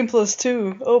 18 plus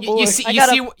 2. Oh boy.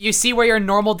 You see where your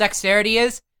normal dexterity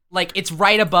is? Like, it's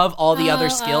right above all the other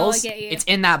skills. I get you. It's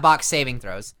in that box saving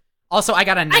throws. Also, I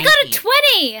got a 19. I got a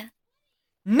 20!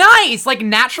 Nice! Like,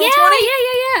 natural 20?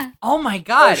 Yeah. Oh my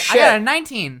god, Oh, I got a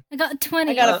 19. I got a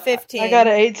 20. I got a 15. I got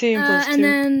an 18 plus 2. And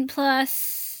then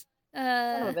plus,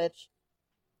 Son of a bitch.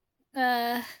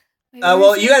 wait, where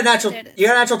Well, is you it? got a natural. There it is. You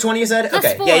got a natural 20. You said Plus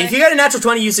okay. 4. Yeah, if you got a natural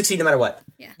 20, you succeed no matter what.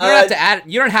 Yeah.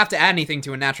 You don't have to add anything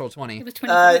to a natural 20. It was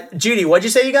 24. Judy, what'd you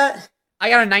say you got? I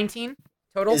got a 19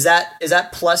 total. Is that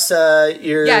plus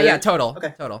your? Yeah, total.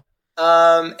 Okay. Total.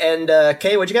 And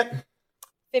Kay, what'd you get?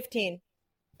 15.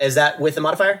 Is that with the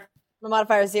modifier? The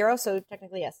modifier is 0, so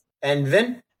technically yes. And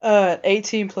Vin?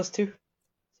 18 plus 2.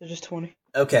 So just 20.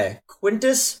 Okay.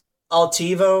 Quintus,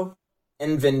 Altivo,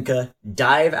 and Vinca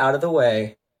dive out of the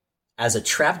way as a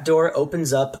trapdoor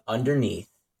opens up underneath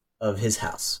of his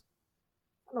house.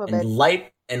 Son of a And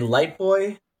bitch.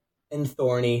 Lightboy and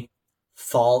Thorny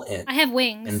fall in. I have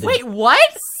wings. And the- Wait,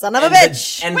 what? Son of a and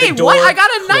bitch. and the Wait, door what? I got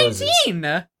a closes.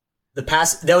 19! The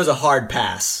pass, that was a hard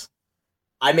pass.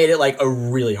 I made it like a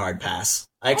really hard pass.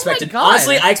 I expected, God.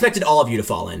 honestly, I expected all of you to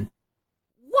fall in.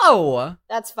 Whoa!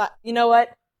 That's fine. You know what?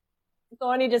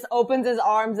 Thorny just opens his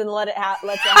arms and lets it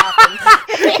happen.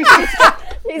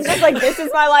 He's just like, this is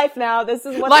my life now. This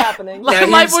is what's happening. Yeah,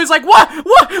 My he's- boy's like, what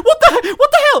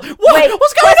the hell?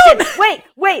 What's going on?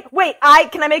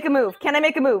 Wait. Can I make a move? Can I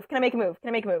make a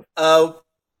move?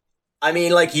 I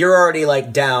mean, like, you're already,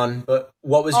 like, down, but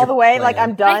what was All your the way? plan? Like,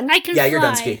 I'm done? I can Yeah, fly. you're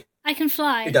Dunsky. I can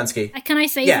fly. You're Dunsky. Can I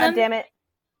save Yeah. them? God damn it.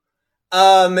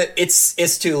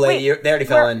 It's too late. Wait, They already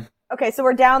fell where- in. Okay, so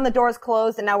we're down, the door's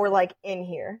closed, and now we're, like, in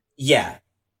here. Yeah.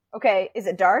 Okay, is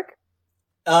it dark?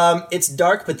 It's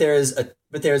dark, but there is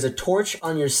a torch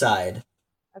on your side.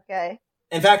 Okay.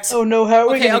 In fact, Oh no, how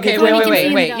are we gonna Okay, get Tony down can there? see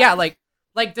in the wait. dark. Yeah,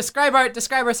 like describe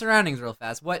our surroundings real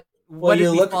fast. What Well, did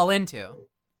you we look- fall into?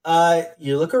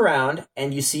 you look around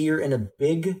and you see you're in a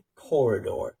big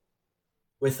corridor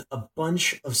with a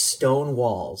bunch of stone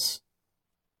walls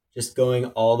just going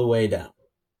all the way down.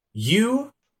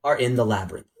 You are in the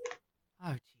labyrinth.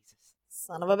 Oh Jesus!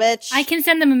 Son of a bitch. I can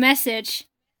send them a message.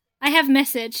 I have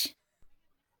message.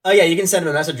 Oh yeah, you can send him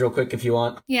a message real quick if you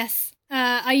want. Yes.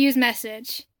 I use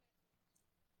message.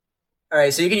 All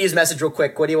right, so you can use message real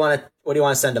quick. What do you want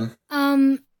to send him?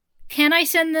 Can I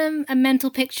send them a mental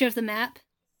picture of the map?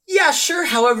 Yeah, sure.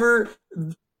 However,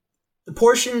 the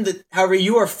portion however,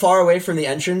 you are far away from the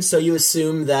entrance, so you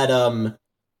assume that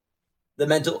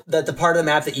the part of the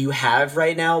map that you have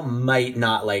right now might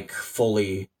not like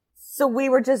fully. So we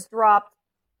were just dropped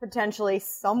potentially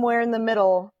somewhere in the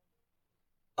middle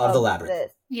Of the labyrinth.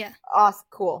 This. Yeah. Awesome.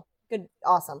 Cool. Good.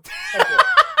 Awesome. Thank you.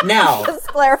 Now, Just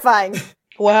clarifying.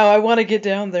 Wow, I want to get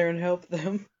down there and help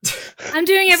them. I'm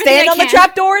doing everything Stand I on the can.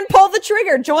 trapdoor and pull the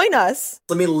trigger. Join us.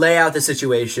 let me lay out the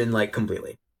situation like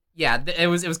completely. Yeah, it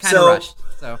was kind of So- rushed.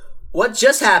 So What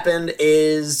just happened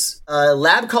is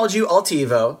Lab called you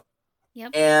Altivo,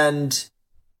 Yep. and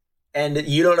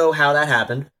you don't know how that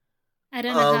happened. I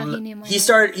don't know how he knew my he name.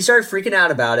 started freaking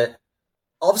out about it.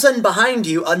 All of a sudden, behind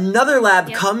you, another lab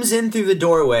Yep. comes in through the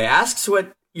doorway, asks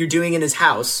what you're doing in his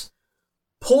house,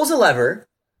 pulls a lever.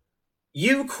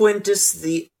 You, Quintus,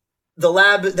 the the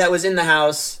lab that was in the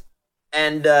house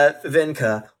and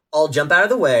Vinka all jump out of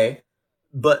the way,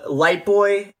 but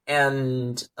Lightboy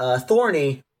and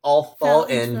Thorny all fall Fell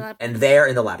into the in, labyrinth. and they're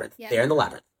in the labyrinth. Yeah. They're in the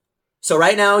labyrinth. So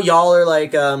right now, y'all are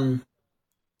like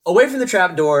away from the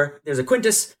trapdoor. There's a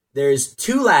Quintus, there's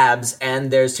 2 labs, and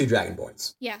there's 2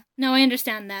 Dragonborns. Yeah. No, I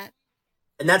understand that.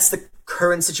 And that's the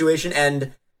current situation,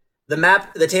 and the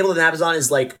table that the map is on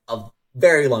is like a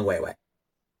very long way away.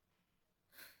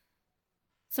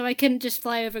 So I couldn't just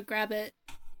fly over, grab it.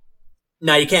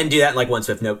 No, you can't do that in like one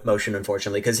swift motion,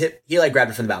 unfortunately, because he like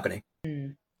grabbed it from the balcony.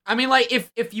 I mean, like,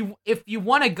 if you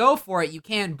want to go for it, you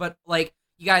can, but like,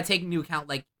 you gotta take into account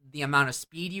like the amount of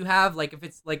speed you have. Like, if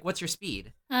it's like, what's your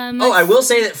speed? I will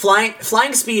say that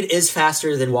flying speed is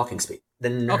faster than walking speed.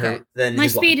 Than my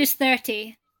his speed walking. is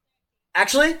 30.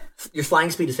 Actually, your flying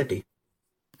speed is 50.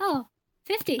 Oh,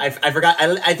 50. I forgot.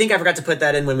 I think I forgot to put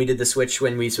that in when we did the switch.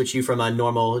 When we switched you from a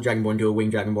normal Dragonborn to a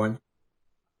winged Dragonborn.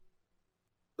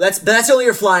 That's only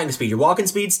your flying speed. Your walking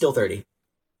speed still 30.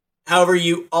 However,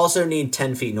 you also need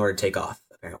 10 feet in order to take off.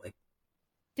 Apparently.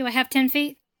 Do I have 10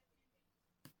 feet?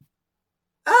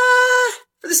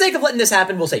 For the sake of letting this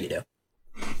happen, we'll say you do.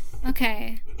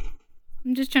 Okay.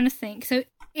 I'm just trying to think. So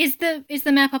is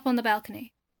the map up on the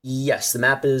balcony? Yes, the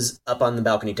map is up on the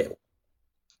balcony table.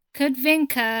 Could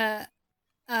Vinka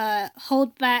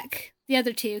hold back the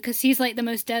other 2 because he's like the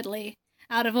most deadly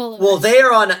out of all of Well, us? they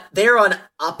are on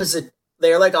opposite.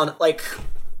 They are like on like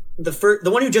the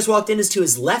one who just walked in is to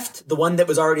his left. The one that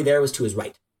was already there was to his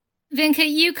right. Vinka,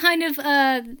 you kind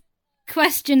of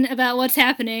question about what's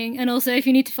happening, and also if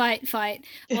you need to fight.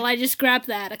 Well, I just grab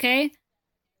that, okay?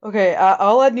 Okay,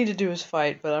 all I need to do is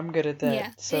fight, but I'm good at that.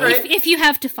 Yeah. So If you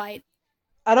have to fight.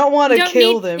 I don't want You to don't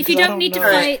kill need- them. If you 'cause I don't need to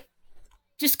know. fight,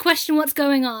 just question what's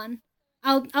going on.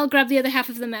 I'll grab the other half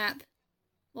of the map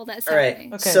while that's All right.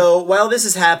 happening. Okay. So while this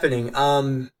is happening,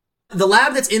 the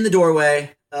lab that's in the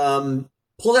doorway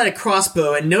pulled out a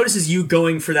crossbow and notices you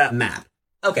going for that map.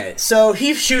 Okay, so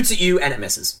he shoots at you and it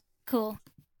misses. Cool.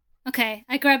 Okay,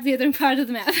 I grab the other part of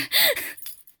the map.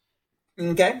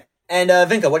 Okay. And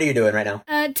Vinka, what are you doing right now?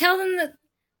 Tell them that.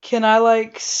 Can I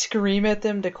like scream at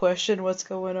them to question what's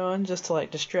going on, just to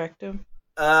like distract them?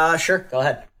 Sure. Go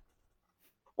ahead.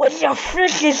 What the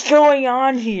frick is going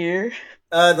on here?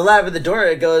 The lab at the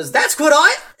door goes, That's what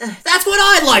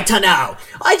I'd like to know.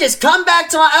 I just come back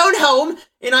to my own home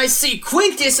and I see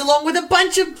Quintus along with a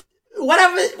bunch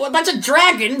of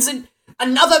dragons and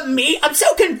another me. I'm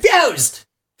so confused.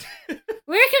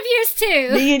 We're confused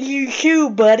too. Me and you too,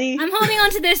 buddy. I'm holding on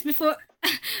to this before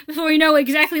we know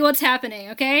exactly what's happening,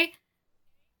 okay?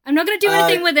 I'm not gonna do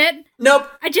anything with it. Nope.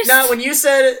 No, when you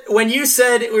said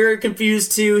we were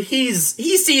confused too, he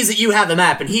sees that you have the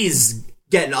map and he's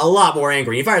getting a lot more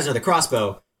angry. He fires another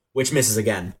crossbow, which misses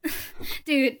again.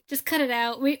 Dude, just cut it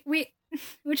out. We're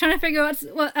trying to figure out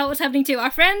what's happening too.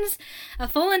 Our friends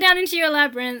have fallen down into your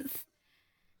labyrinth,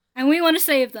 and we want to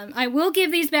save them. I will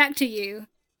give these back to you.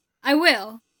 I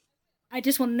will. I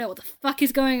just want to know what the fuck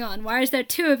is going on. Why is there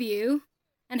 2 of you?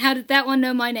 And how did that one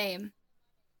know my name?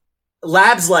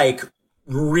 Lab's like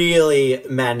really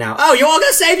mad now. Oh, you all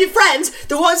gonna save your friends?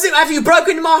 The ones that after you broke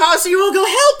into my house, so you all go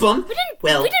help them? We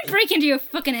didn't break into your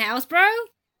fucking house, bro.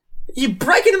 You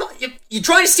breaking them? You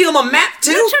trying to steal my map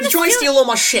too? We're trying You to trying to steal- steal all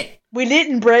my shit? We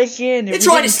didn't break in. You're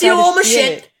trying to steal all my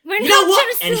shit. We're You not know what?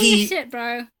 trying to And steal your he- shit,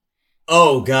 bro.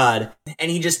 Oh god!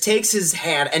 And he just takes his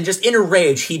hand and just in a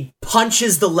rage, he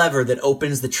punches the lever that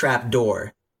opens the trap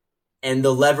door, and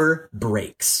the lever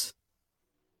breaks.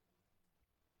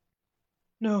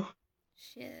 No.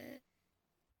 Shit.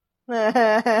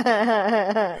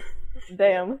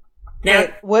 Damn. Now,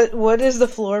 What is the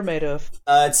floor made of?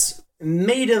 it's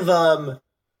made of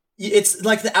it's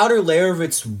like the outer layer of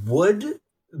it's wood,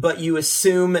 but you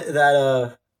assume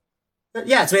that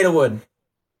yeah, it's made of wood.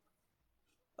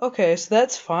 Okay, so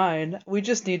that's fine. We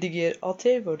just need to get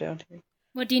Altevo down here.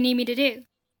 What do you need me to do?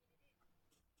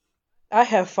 I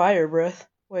have fire breath.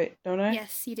 Wait, don't I?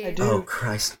 Yes, you do. I do. Oh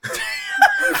Christ! Burn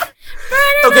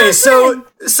it Okay, up, so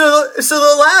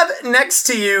the lab next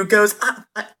to you goes.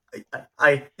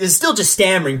 I is still just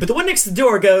stammering, but the one next to the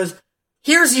door goes,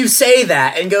 hears you say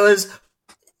that, and goes,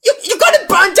 You're gonna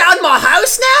burn down my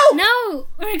house now? No,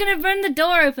 we're gonna burn the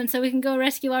door open so we can go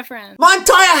rescue our friend. My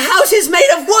entire house is made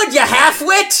of wood, you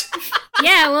half-wit!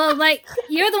 Yeah, well, like,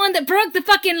 you're the one that broke the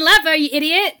fucking lever, you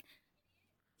idiot.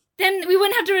 Then we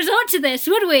wouldn't have to resort to this,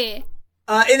 would we?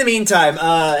 In the meantime,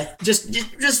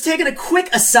 just taking a quick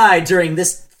aside during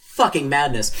this fucking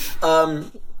madness.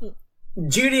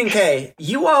 Judy and Kay,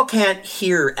 you all can't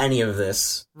hear any of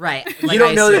this. Right. You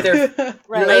don't know that they're...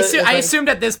 Right. I assumed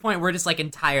at this point we're just like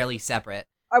entirely separate.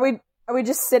 Are we Are we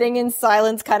just sitting in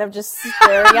silence, kind of just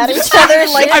staring at each other?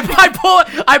 Like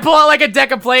I pull out like a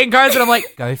deck of playing cards, and I'm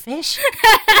like, "Go fish."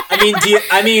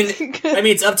 I mean,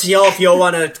 it's up to y'all if y'all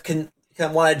want to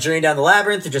journey down the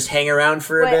labyrinth or just hang around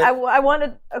for a wait, bit. I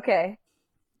wanted. Okay.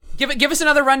 Give us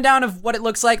another rundown of what it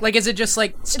looks like. Like, is it just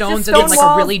like stones It's and just then stone like a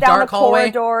walls really down dark a hallway?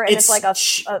 corridor, and it's like a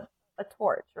Shh.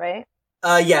 torch, right?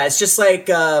 Yeah, it's just like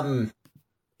a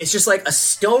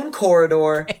stone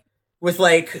corridor with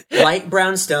like light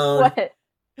brown stone. What?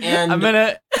 And I'm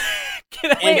gonna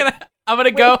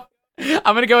go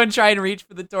and try and reach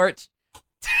for the torch.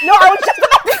 No, I was just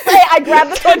about to say I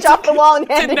grabbed the torch off the wall and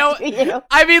handed no- it to you.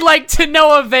 I mean, like, to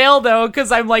no avail though,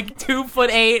 because I'm like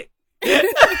 2'8".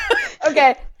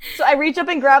 Okay, so I reach up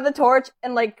and grab the torch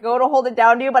and like go to hold it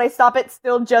down to you, but I stop it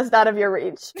still just out of your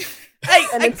reach. Hey,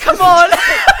 And hey, it's come on!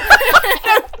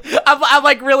 I'm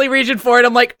like really reaching for it.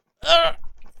 I'm like, ugh.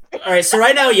 all right, so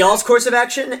right now y'all's course of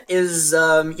action is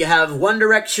you have one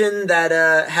direction that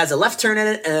has a left turn in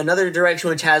it, and another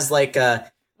direction which has like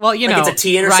Well, you know, it's a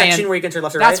T intersection Ryan, where you can turn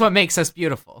left or that's right. what makes us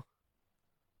beautiful.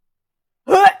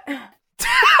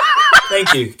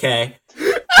 Thank you, Kay.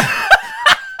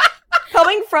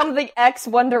 Coming from the X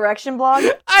One Direction blog.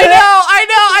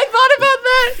 I thought about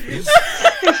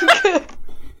that.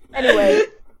 Anyway,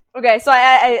 okay, so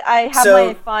I have So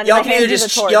my fun. y'all and I can hand either you the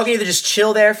just torch. y'all can either just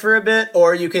chill there for a bit,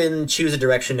 or you can choose a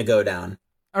direction to go down.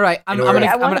 All right, I'm In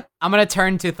order- gonna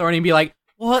turn to Thorny and be like,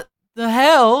 "What the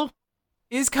hell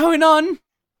is going on?"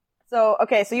 So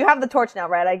okay, so you have the torch now,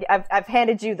 right? I've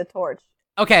handed you the torch.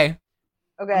 Okay,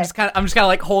 Okay. I'm just kind of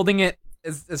like holding it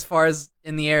as far as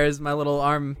in the air as my little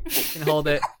arm can hold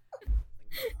it.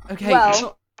 Okay,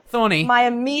 Well, Thorny. My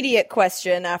immediate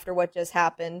question after what just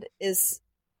happened is,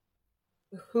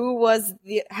 who was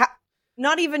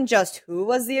not even just who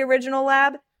was the original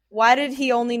lab? Why did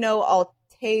he only know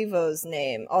Altivo's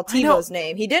name?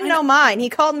 He didn't know mine. He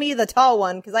called me the tall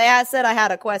one because I said I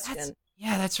had a question.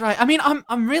 Yeah, that's right. I mean,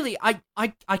 I'm really I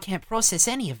can't process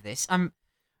any of this. I'm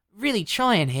really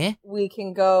trying here. We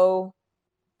can go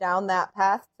down that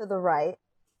path to the right,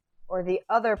 or the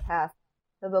other path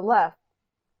to the left.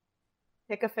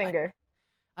 Pick a finger.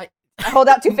 I hold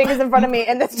out two fingers in front of me,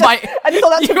 and it's just, I just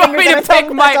hold out two You want fingers. me and to I pick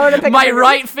tell her to pick a my finger.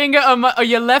 right finger or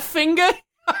your left finger?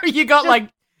 Or you got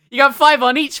you got 5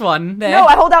 on each one there. No,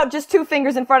 I hold out just two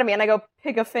fingers in front of me, and I go,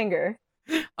 pick a finger.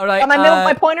 All right.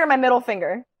 My pointer and my middle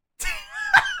finger.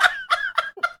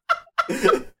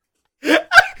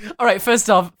 All right. First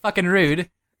off, fucking rude.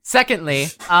 Secondly,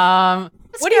 What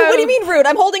do you mean rude?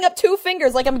 I'm holding up two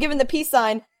fingers like I'm giving the peace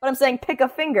sign, but I'm saying pick a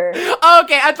finger. Oh,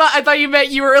 okay, I thought you meant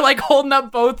you were like holding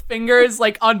up both fingers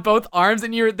like on both arms,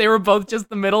 and they were both just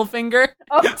the middle finger.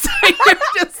 Oh. So you're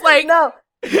just like No,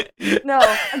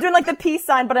 I'm doing like the peace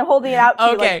sign, but I'm holding it out to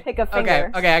you, like pick a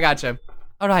finger. Okay, I gotcha.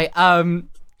 All right,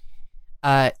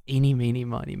 eeny, meeny,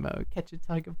 miny, mo, catch a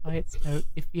tiger by its toe.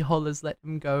 If he hollers, let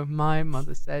him go. My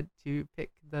mother said to pick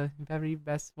the very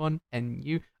best one, and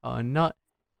you are not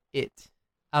it.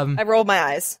 I rolled my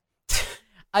eyes.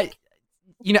 I'm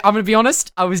gonna be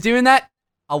honest. I was doing that.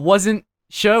 I wasn't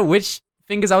sure which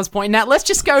fingers I was pointing at. Let's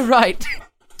just go right.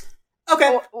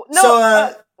 Okay.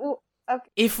 No. Okay.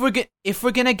 If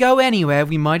we're gonna go anywhere,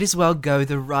 we might as well go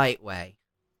the right way.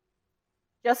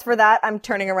 Just for that, I'm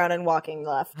turning around and walking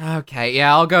left. Okay,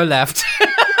 yeah, I'll go left.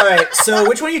 All right. So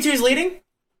which one of you two is leading?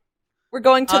 We're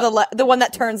going to the one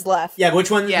that turns left. Yeah. Which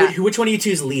one? Yeah. Which one of you two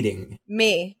is leading?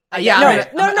 Me. Yeah,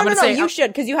 No. I'm gonna say- You should,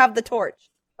 because you have the torch.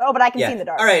 Oh, but I can see in the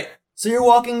dark. All right. So you're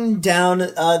walking down.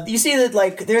 You see that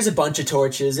like there's a bunch of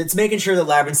torches. It's making sure the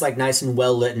labyrinth's like nice and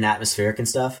well lit and atmospheric and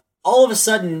stuff. All of a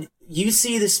sudden, you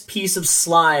see this piece of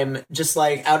slime just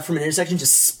like out from an intersection,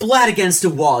 just splat against a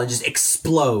wall and just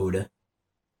explode.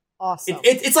 Awesome.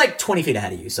 It's like 20 feet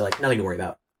ahead of you, so like nothing to worry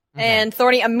about. And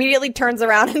Thorny immediately turns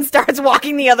around and starts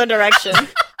walking the other direction.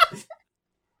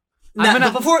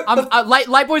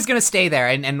 Lightboy's gonna stay there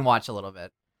and watch a little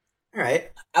bit. All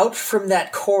right. Out from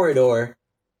that corridor,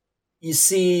 you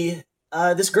see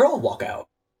this girl walk out.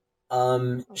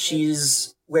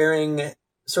 She's wearing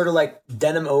sort of like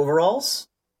denim overalls,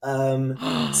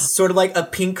 sort of like a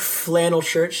pink flannel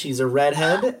shirt. She's a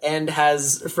redhead and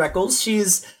has freckles.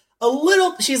 She's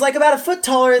like about a foot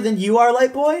taller than you are,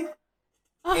 Lightboy.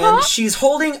 And she's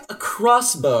holding a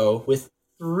crossbow with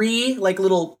 3 like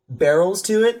little barrels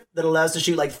to it that allows to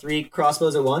shoot like 3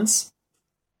 crossbows at once.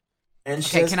 And she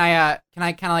says, Can I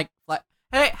kind of like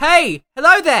hey,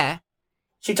 hello there.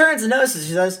 she turns and notices.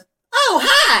 She says, "Oh,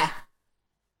 hi."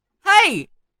 Hey,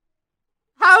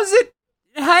 how's it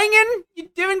hanging? You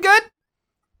doing good?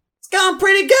 It's going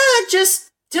pretty good.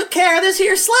 Just took care of this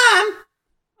here slime.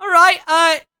 All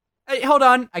right. Hold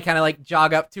on. I kind of like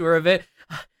jog up to her a bit.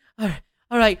 All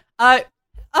right.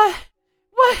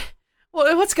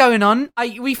 What's going on?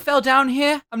 We fell down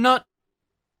here. I'm not.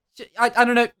 I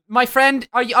don't know. My friend,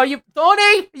 are you Thorny?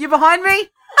 Are you behind me?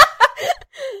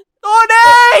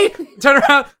 Thorny! Turn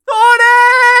around,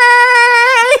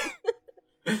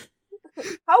 Thorny!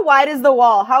 How wide is the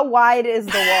wall? How wide is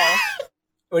the wall?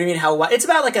 What do you mean? How wide? It's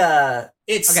about like a.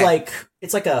 It's Okay. like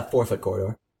a 4-foot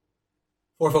corridor.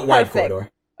 4-foot wide Perfect.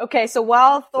 corridor. Okay, so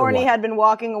while Thorny what? had been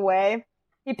walking away,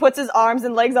 he puts his arms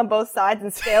and legs on both sides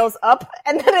and scales up,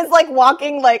 and then is like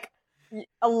walking like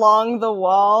along the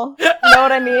wall. You know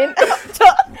what I mean?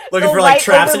 Looking So for like right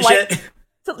traps over and Light-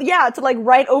 shit. to like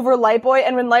right over Lightboy,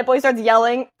 and when Lightboy starts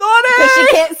yelling Thorny! because she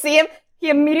can't see him, he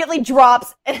immediately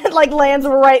drops and like lands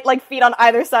right like feet on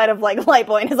either side of like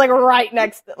Lightboy, and is like right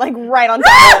next, like right on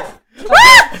top of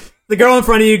him. The girl in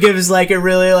front of you gives like a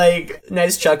really like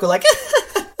nice chuckle, like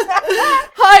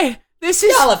Hi, this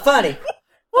is. y'all are funny.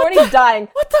 Thorny's dying.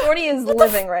 what the- Thorny is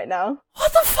living right now.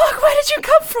 What the fuck? Where did you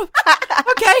come from?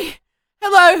 Okay.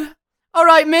 Hello. All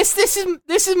right, miss. This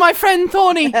is my friend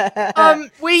Thorny.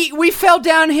 We fell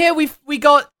down here. We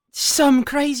got some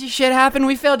crazy shit happened.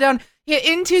 We fell down here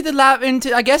into the lab.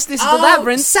 I guess this is the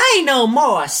labyrinth. Say no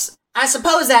more. I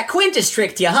suppose that Quintus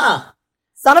tricked you, huh?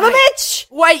 Son of a bitch!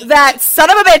 Wait. That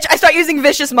son of a bitch! I start using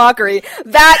vicious mockery.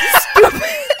 That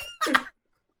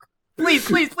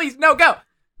stupid, Please, no, go.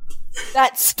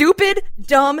 that stupid,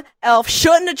 dumb elf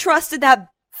shouldn't have trusted that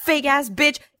fake ass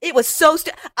bitch. It was so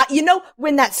you know,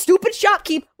 when that stupid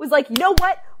shopkeep was like, you know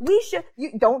what?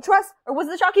 You don't trust, or was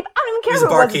it the shopkeep? I don't even care It was who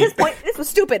it was at barkeep. this point. This was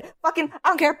stupid. Fucking, I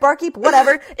don't care. Barkeep,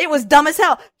 whatever. It was dumb as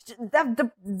hell.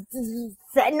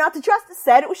 Said not to trust,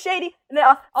 said it was shady. And then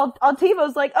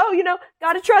Altivo's like, oh, you know,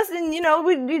 gotta trust, and you know,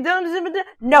 we don't.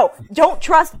 No, don't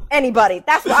trust anybody.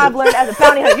 That's what I've learned as a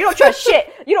bounty hunter. You don't trust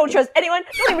shit. You don't trust anyone.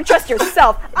 You don't even trust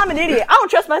yourself. I'm an idiot. I don't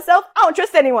trust myself. I don't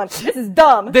trust anyone. This is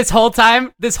dumb. This whole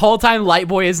time,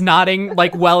 Lightboy is nodding,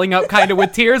 like welling up kind of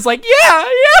with tears, like, yeah.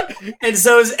 And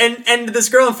so and this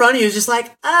girl in front of you is just like,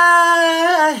 all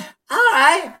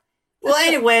right. Well,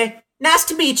 anyway, nice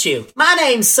to meet you. My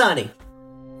name's Sunny.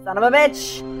 Son of a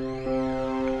bitch.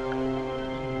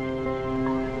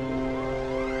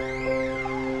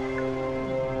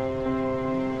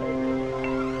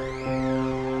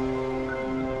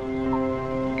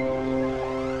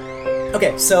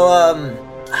 Okay, so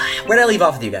where did I leave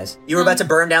off with you guys? You were about to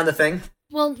burn down the thing.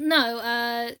 Well,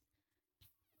 no,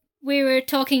 we were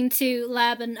talking to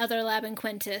Lab and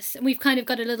Quintus, and we've kind of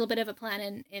got a little bit of a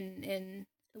plan in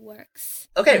the works.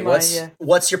 Okay, My,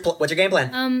 what's your game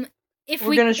plan? If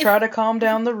We're gonna try to calm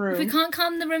down the If we room. can't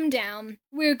calm the room down,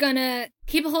 we're gonna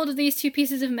keep a hold of these 2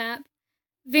 pieces of map.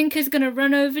 Vinka's gonna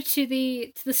run over to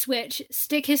the switch,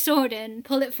 stick his sword in,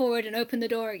 pull it forward, and open the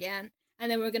door again. And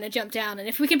then we're gonna jump down. And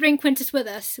if we can bring Quintus with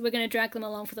us, we're gonna drag them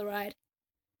along for the ride.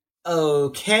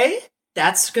 Okay,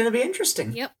 that's gonna be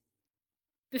interesting. Yep.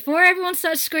 Before everyone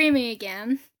starts screaming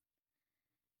again,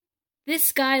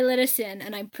 this guy let us in,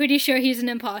 and I'm pretty sure he's an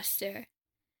imposter.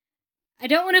 I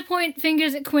don't want to point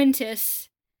fingers at Quintus,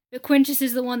 but Quintus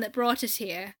is the one that brought us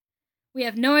here. We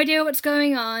have no idea what's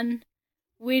going on.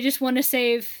 We just want to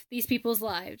save these people's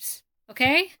lives.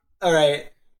 Okay? All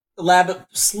right. Lab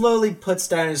slowly puts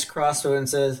down his crossbow and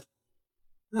says,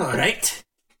 all right.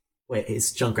 Wait,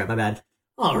 it's Junkrat, my bad.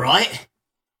 All right.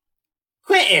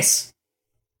 Quintus,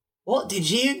 what did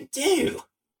you do?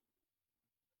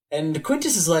 And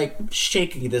Quintus is like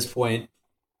shaking at this point,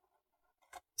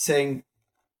 saying,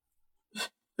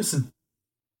 listen,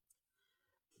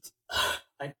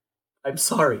 I'm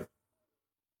sorry.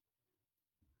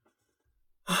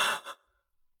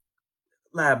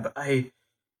 Lab, I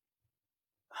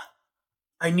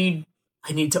need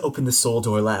to open the soul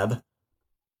door, Lab.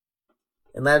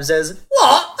 And Lab says,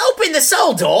 what? Open the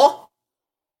soul door?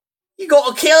 You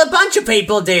gotta kill a bunch of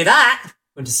people to do that.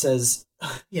 Quintus says,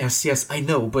 yes, I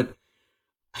know, but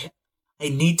I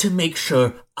need to make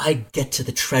sure I get to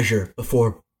the treasure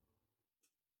before...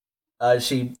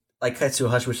 she, cuts to a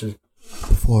hush whisper,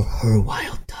 before her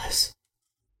wild does.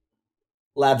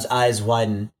 Lab's eyes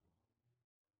widen.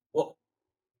 Well,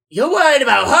 you're worried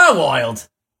about her wild?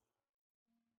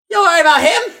 You're worried about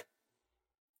him?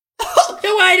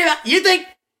 You're worried about... You think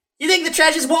the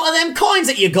treasure's one of them coins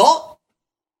that you got?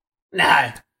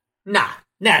 No.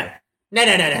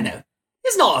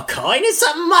 It's not a coin, it's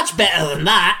something much better than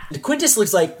that. Quintus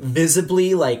looks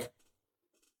visibly,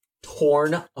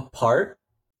 torn apart.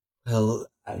 Well,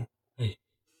 I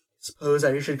suppose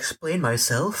I should explain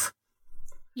myself.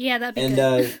 Yeah, that'd be And,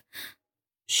 good.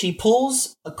 she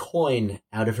pulls a coin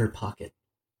out of her pocket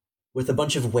with a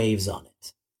bunch of waves on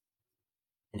it.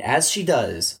 And as she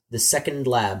does, the second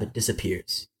lab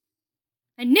disappears.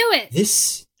 I knew it!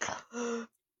 This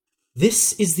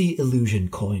is the illusion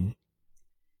coin.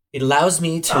 It allows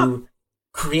me to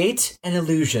create an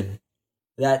illusion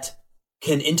that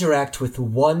can interact with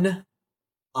one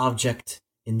object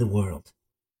in the world.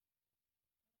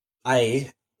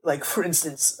 For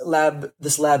instance,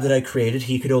 this lab that I created,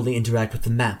 he could only interact with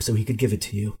the map, so he could give it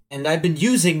to you. And I've been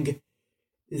using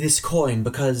this coin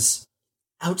because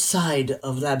outside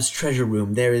of Lab's treasure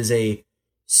room, there is a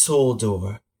soul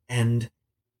door, and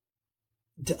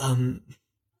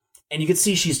you can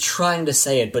see she's trying to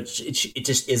say it, but it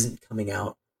just isn't coming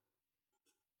out.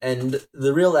 And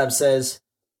the real Lab says,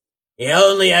 "It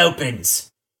only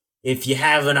opens if you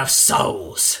have enough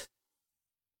souls.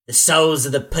 The souls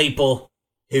of the people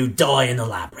who die in the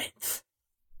labyrinth."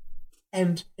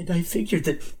 And I figured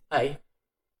that I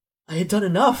had done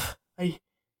enough. I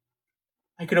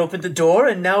could open the door,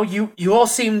 and now you all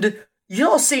seemed good. You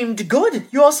all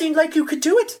seemed like you could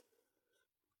do it.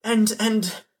 And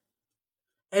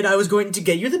I was going to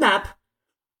get you the map,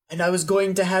 and I was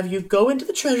going to have you go into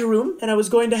the treasure room, and I was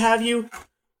going to have you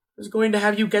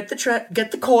get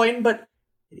the coin, but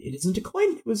it isn't a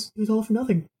coin. It was all for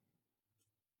nothing.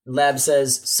 Lab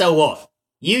says, "So what?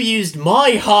 You used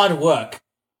my hard work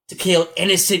to kill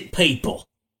innocent people."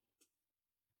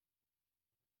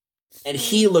 And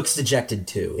he looks dejected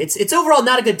too. It's overall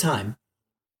not a good time.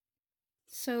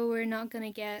 So we're not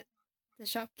gonna get the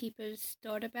shopkeeper's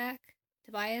daughter back,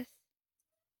 Tobias?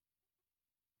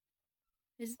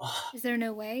 Is there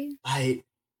no way?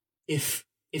 If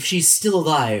she's still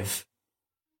alive,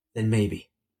 then maybe.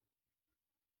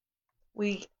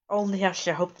 We only have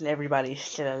to hope that everybody's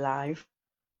still alive.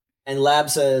 And Lab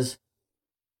says,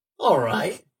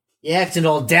 "Alright, you're acting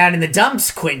all down in the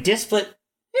dumps, Quintus, but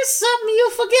there's something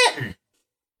you're forgetting.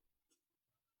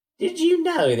 Did you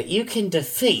know that you can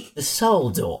defeat the soul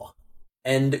door?"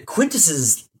 And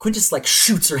Quintus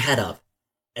shoots her head up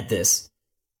at this.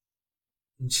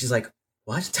 And she's like,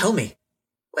 "What? Tell me."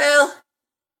 "Well,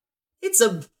 it's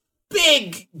a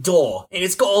big door, and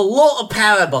it's got a lot of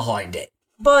power behind it.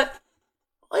 But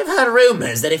I've heard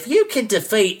rumors that if you can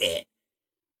defeat it,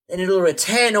 then it'll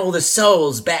return all the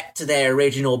souls back to their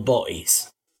original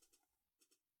bodies."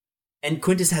 And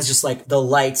Quintus has just the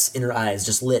lights in her eyes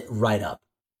just lit right up.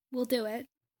 We'll do it.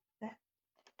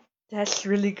 That's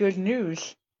really good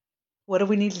news. What do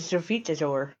we need to defeat the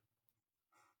door?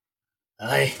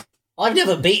 I've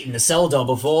never beaten the soul door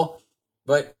before,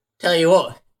 but tell you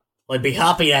what, I'd be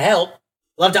happy to help.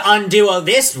 Love to undo what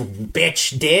this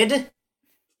bitch did.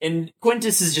 And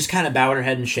Quintus is just kind of bowing her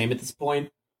head in shame at this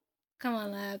point. Come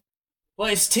on, Lab. Well,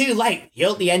 it's too late. The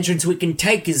only entrance we can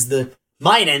take is the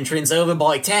main entrance over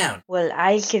by town. Well,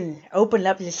 I can open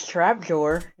up this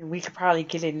trapdoor, and we could probably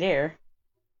get in there.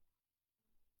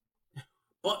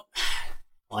 What?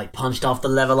 I punched off the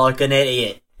lever like an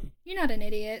idiot. You're not an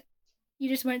idiot. You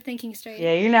just weren't thinking straight.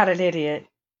 Yeah, you're not an idiot.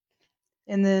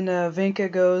 And then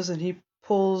Vinka goes and he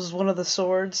pulls one of the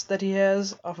swords that he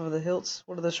has off of the hilts,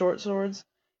 one of the short swords,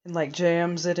 and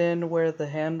jams it in where the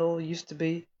handle used to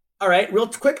be. Alright, real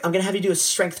quick, I'm gonna have you do a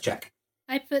strength check.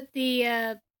 I put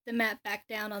the map back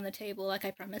down on the table like I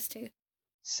promised to.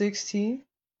 16.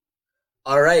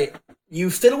 Alright, you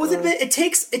fiddle with it a bit. It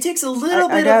takes a little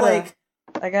bit of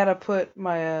I gotta put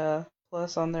my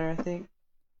plus on there, I think.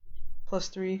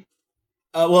 +3.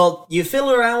 Well, you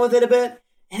fiddle around with it a bit,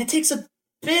 and it takes a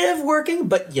bit of working,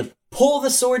 but you pull the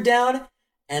sword down,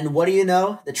 and what do you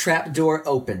know? The trap door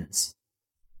opens.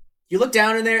 You look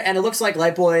down in there, and it looks like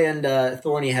Lightboy and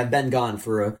Thorny have been gone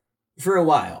for a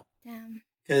while. Damn.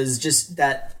 Because just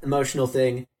that emotional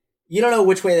thing, you don't know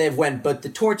which way they've went, but the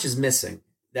torch is missing.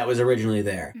 That was originally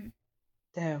there.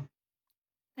 Damn.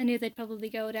 I knew they'd probably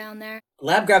go down there.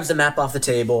 Lab grabs the map off the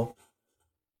table.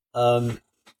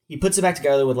 He puts it back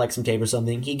together with some tape or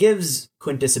something. He gives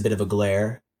Quintus a bit of a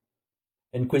glare,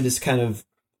 and Quintus kind of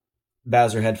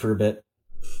bows her head for a bit.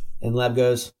 And Lab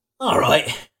goes, "Alright,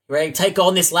 you ready to take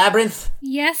on this labyrinth?"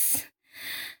 Yes.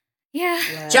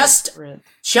 Yeah. Just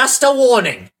a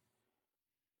warning.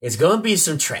 There's going to be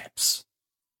some traps.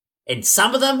 And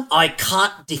some of them I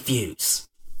can't defuse.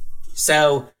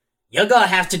 So, you're going to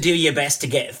have to do your best to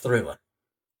get through them.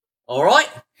 Alright?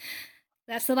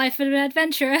 That's the life of an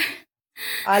adventurer.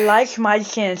 I like my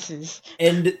chances.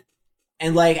 And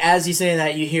as you say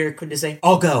that, you hear Quintus say,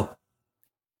 "I'll go."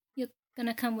 You're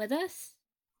gonna come with us?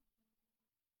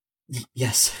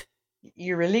 Yes.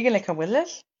 You're really gonna come with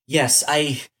us? Yes,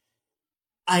 I've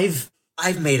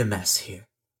made a mess here.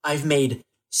 I've made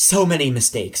so many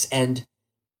mistakes, and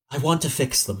I want to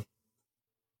fix them.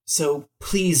 So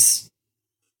please,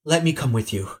 let me come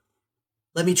with you.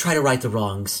 Let me try to right the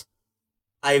wrongs.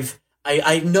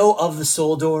 I know of the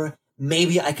soul door.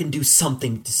 maybe I can do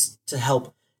something to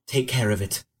help take care of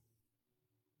it.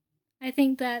 I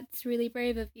think that's really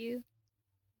brave of you.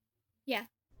 Yeah.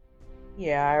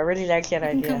 Yeah, I really like that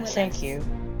You can come idea. with Thank us. you.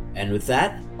 And with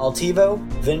that, Altivo,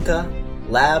 Vinca,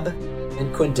 Lab,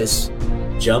 and Quintus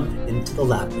jump into the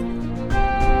lab.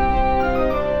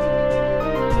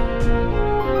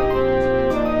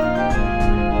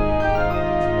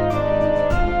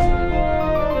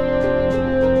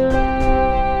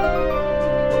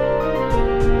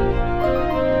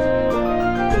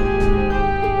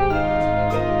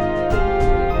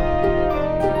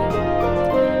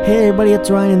 Hey everybody, it's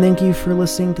Ryan, and thank you for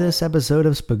listening to this episode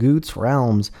of Spagoot's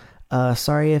Realms.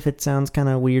 Sorry if it sounds kind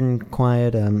of weird and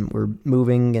quiet. We're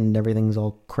moving and everything's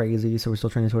all crazy, so we're still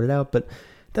trying to sort it out, but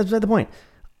that's beside the point.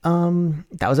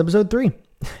 That was episode 3,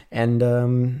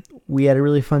 and we had a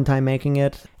really fun time making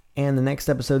it, and the next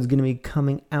episode is going to be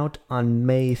coming out on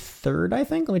May 3rd, I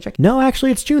think. Let me check. No,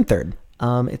 actually, it's June 3rd.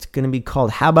 It's going to be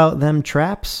called How About Them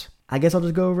Traps? I guess I'll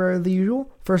just go over the usual.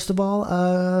 First of all,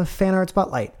 fan art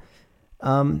spotlight.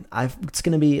 It's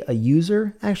going to be a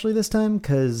user actually this time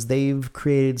because they've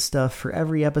created stuff for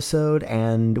every episode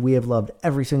and we have loved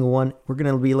every single one. We're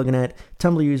going to be looking at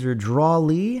Tumblr user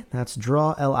Drawlee. That's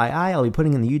Draw Lii. I'll be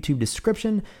putting in the YouTube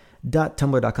description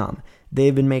 .tumblr.com.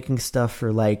 They've been making stuff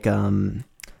for like the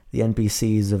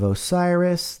NPCs of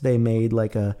Osiris. They made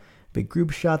like a big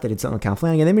group shot. They did something with Count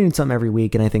Flanagan. They made something every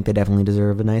week and I think they definitely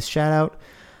deserve a nice shout out.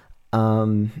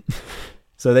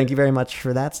 So thank you very much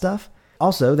for that stuff.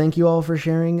 Also, thank you all for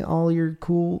sharing all your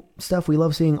cool stuff. We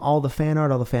love seeing all the fan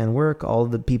art, all the fan work, all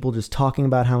the people just talking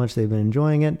about how much they've been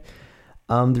enjoying it.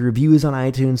 The reviews on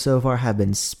iTunes so far have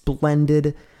been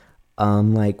splendid.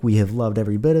 We have loved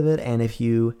every bit of it. And if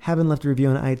you haven't left a review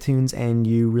on iTunes and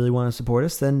you really want to support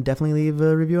us, then definitely leave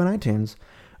a review on iTunes.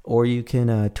 Or you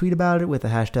can tweet about it with the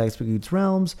hashtag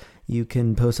SpagootsRealms. You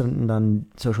can post something on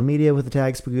social media with the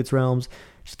tag SpagootsRealms.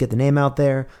 Just get the name out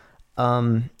there.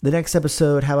 The next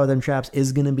episode, How About Them Traps,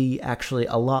 is going to be actually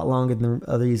a lot longer than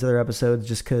these other episodes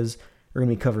just because we're going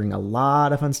to be covering a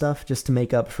lot of fun stuff just to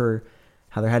make up for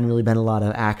how there hadn't really been a lot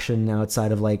of action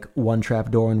outside of like one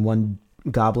trapdoor and one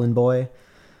goblin boy.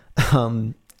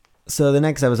 So the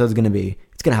next episode is going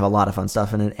to have a lot of fun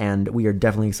stuff in it, and we are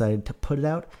definitely excited to put it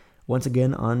out once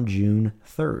again on June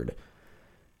 3rd.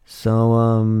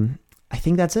 So, I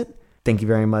think that's it. Thank you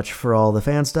very much for all the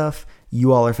fan stuff.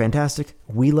 You all are fantastic.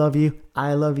 We love you.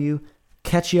 I love you.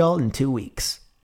 Catch y'all in 2 weeks.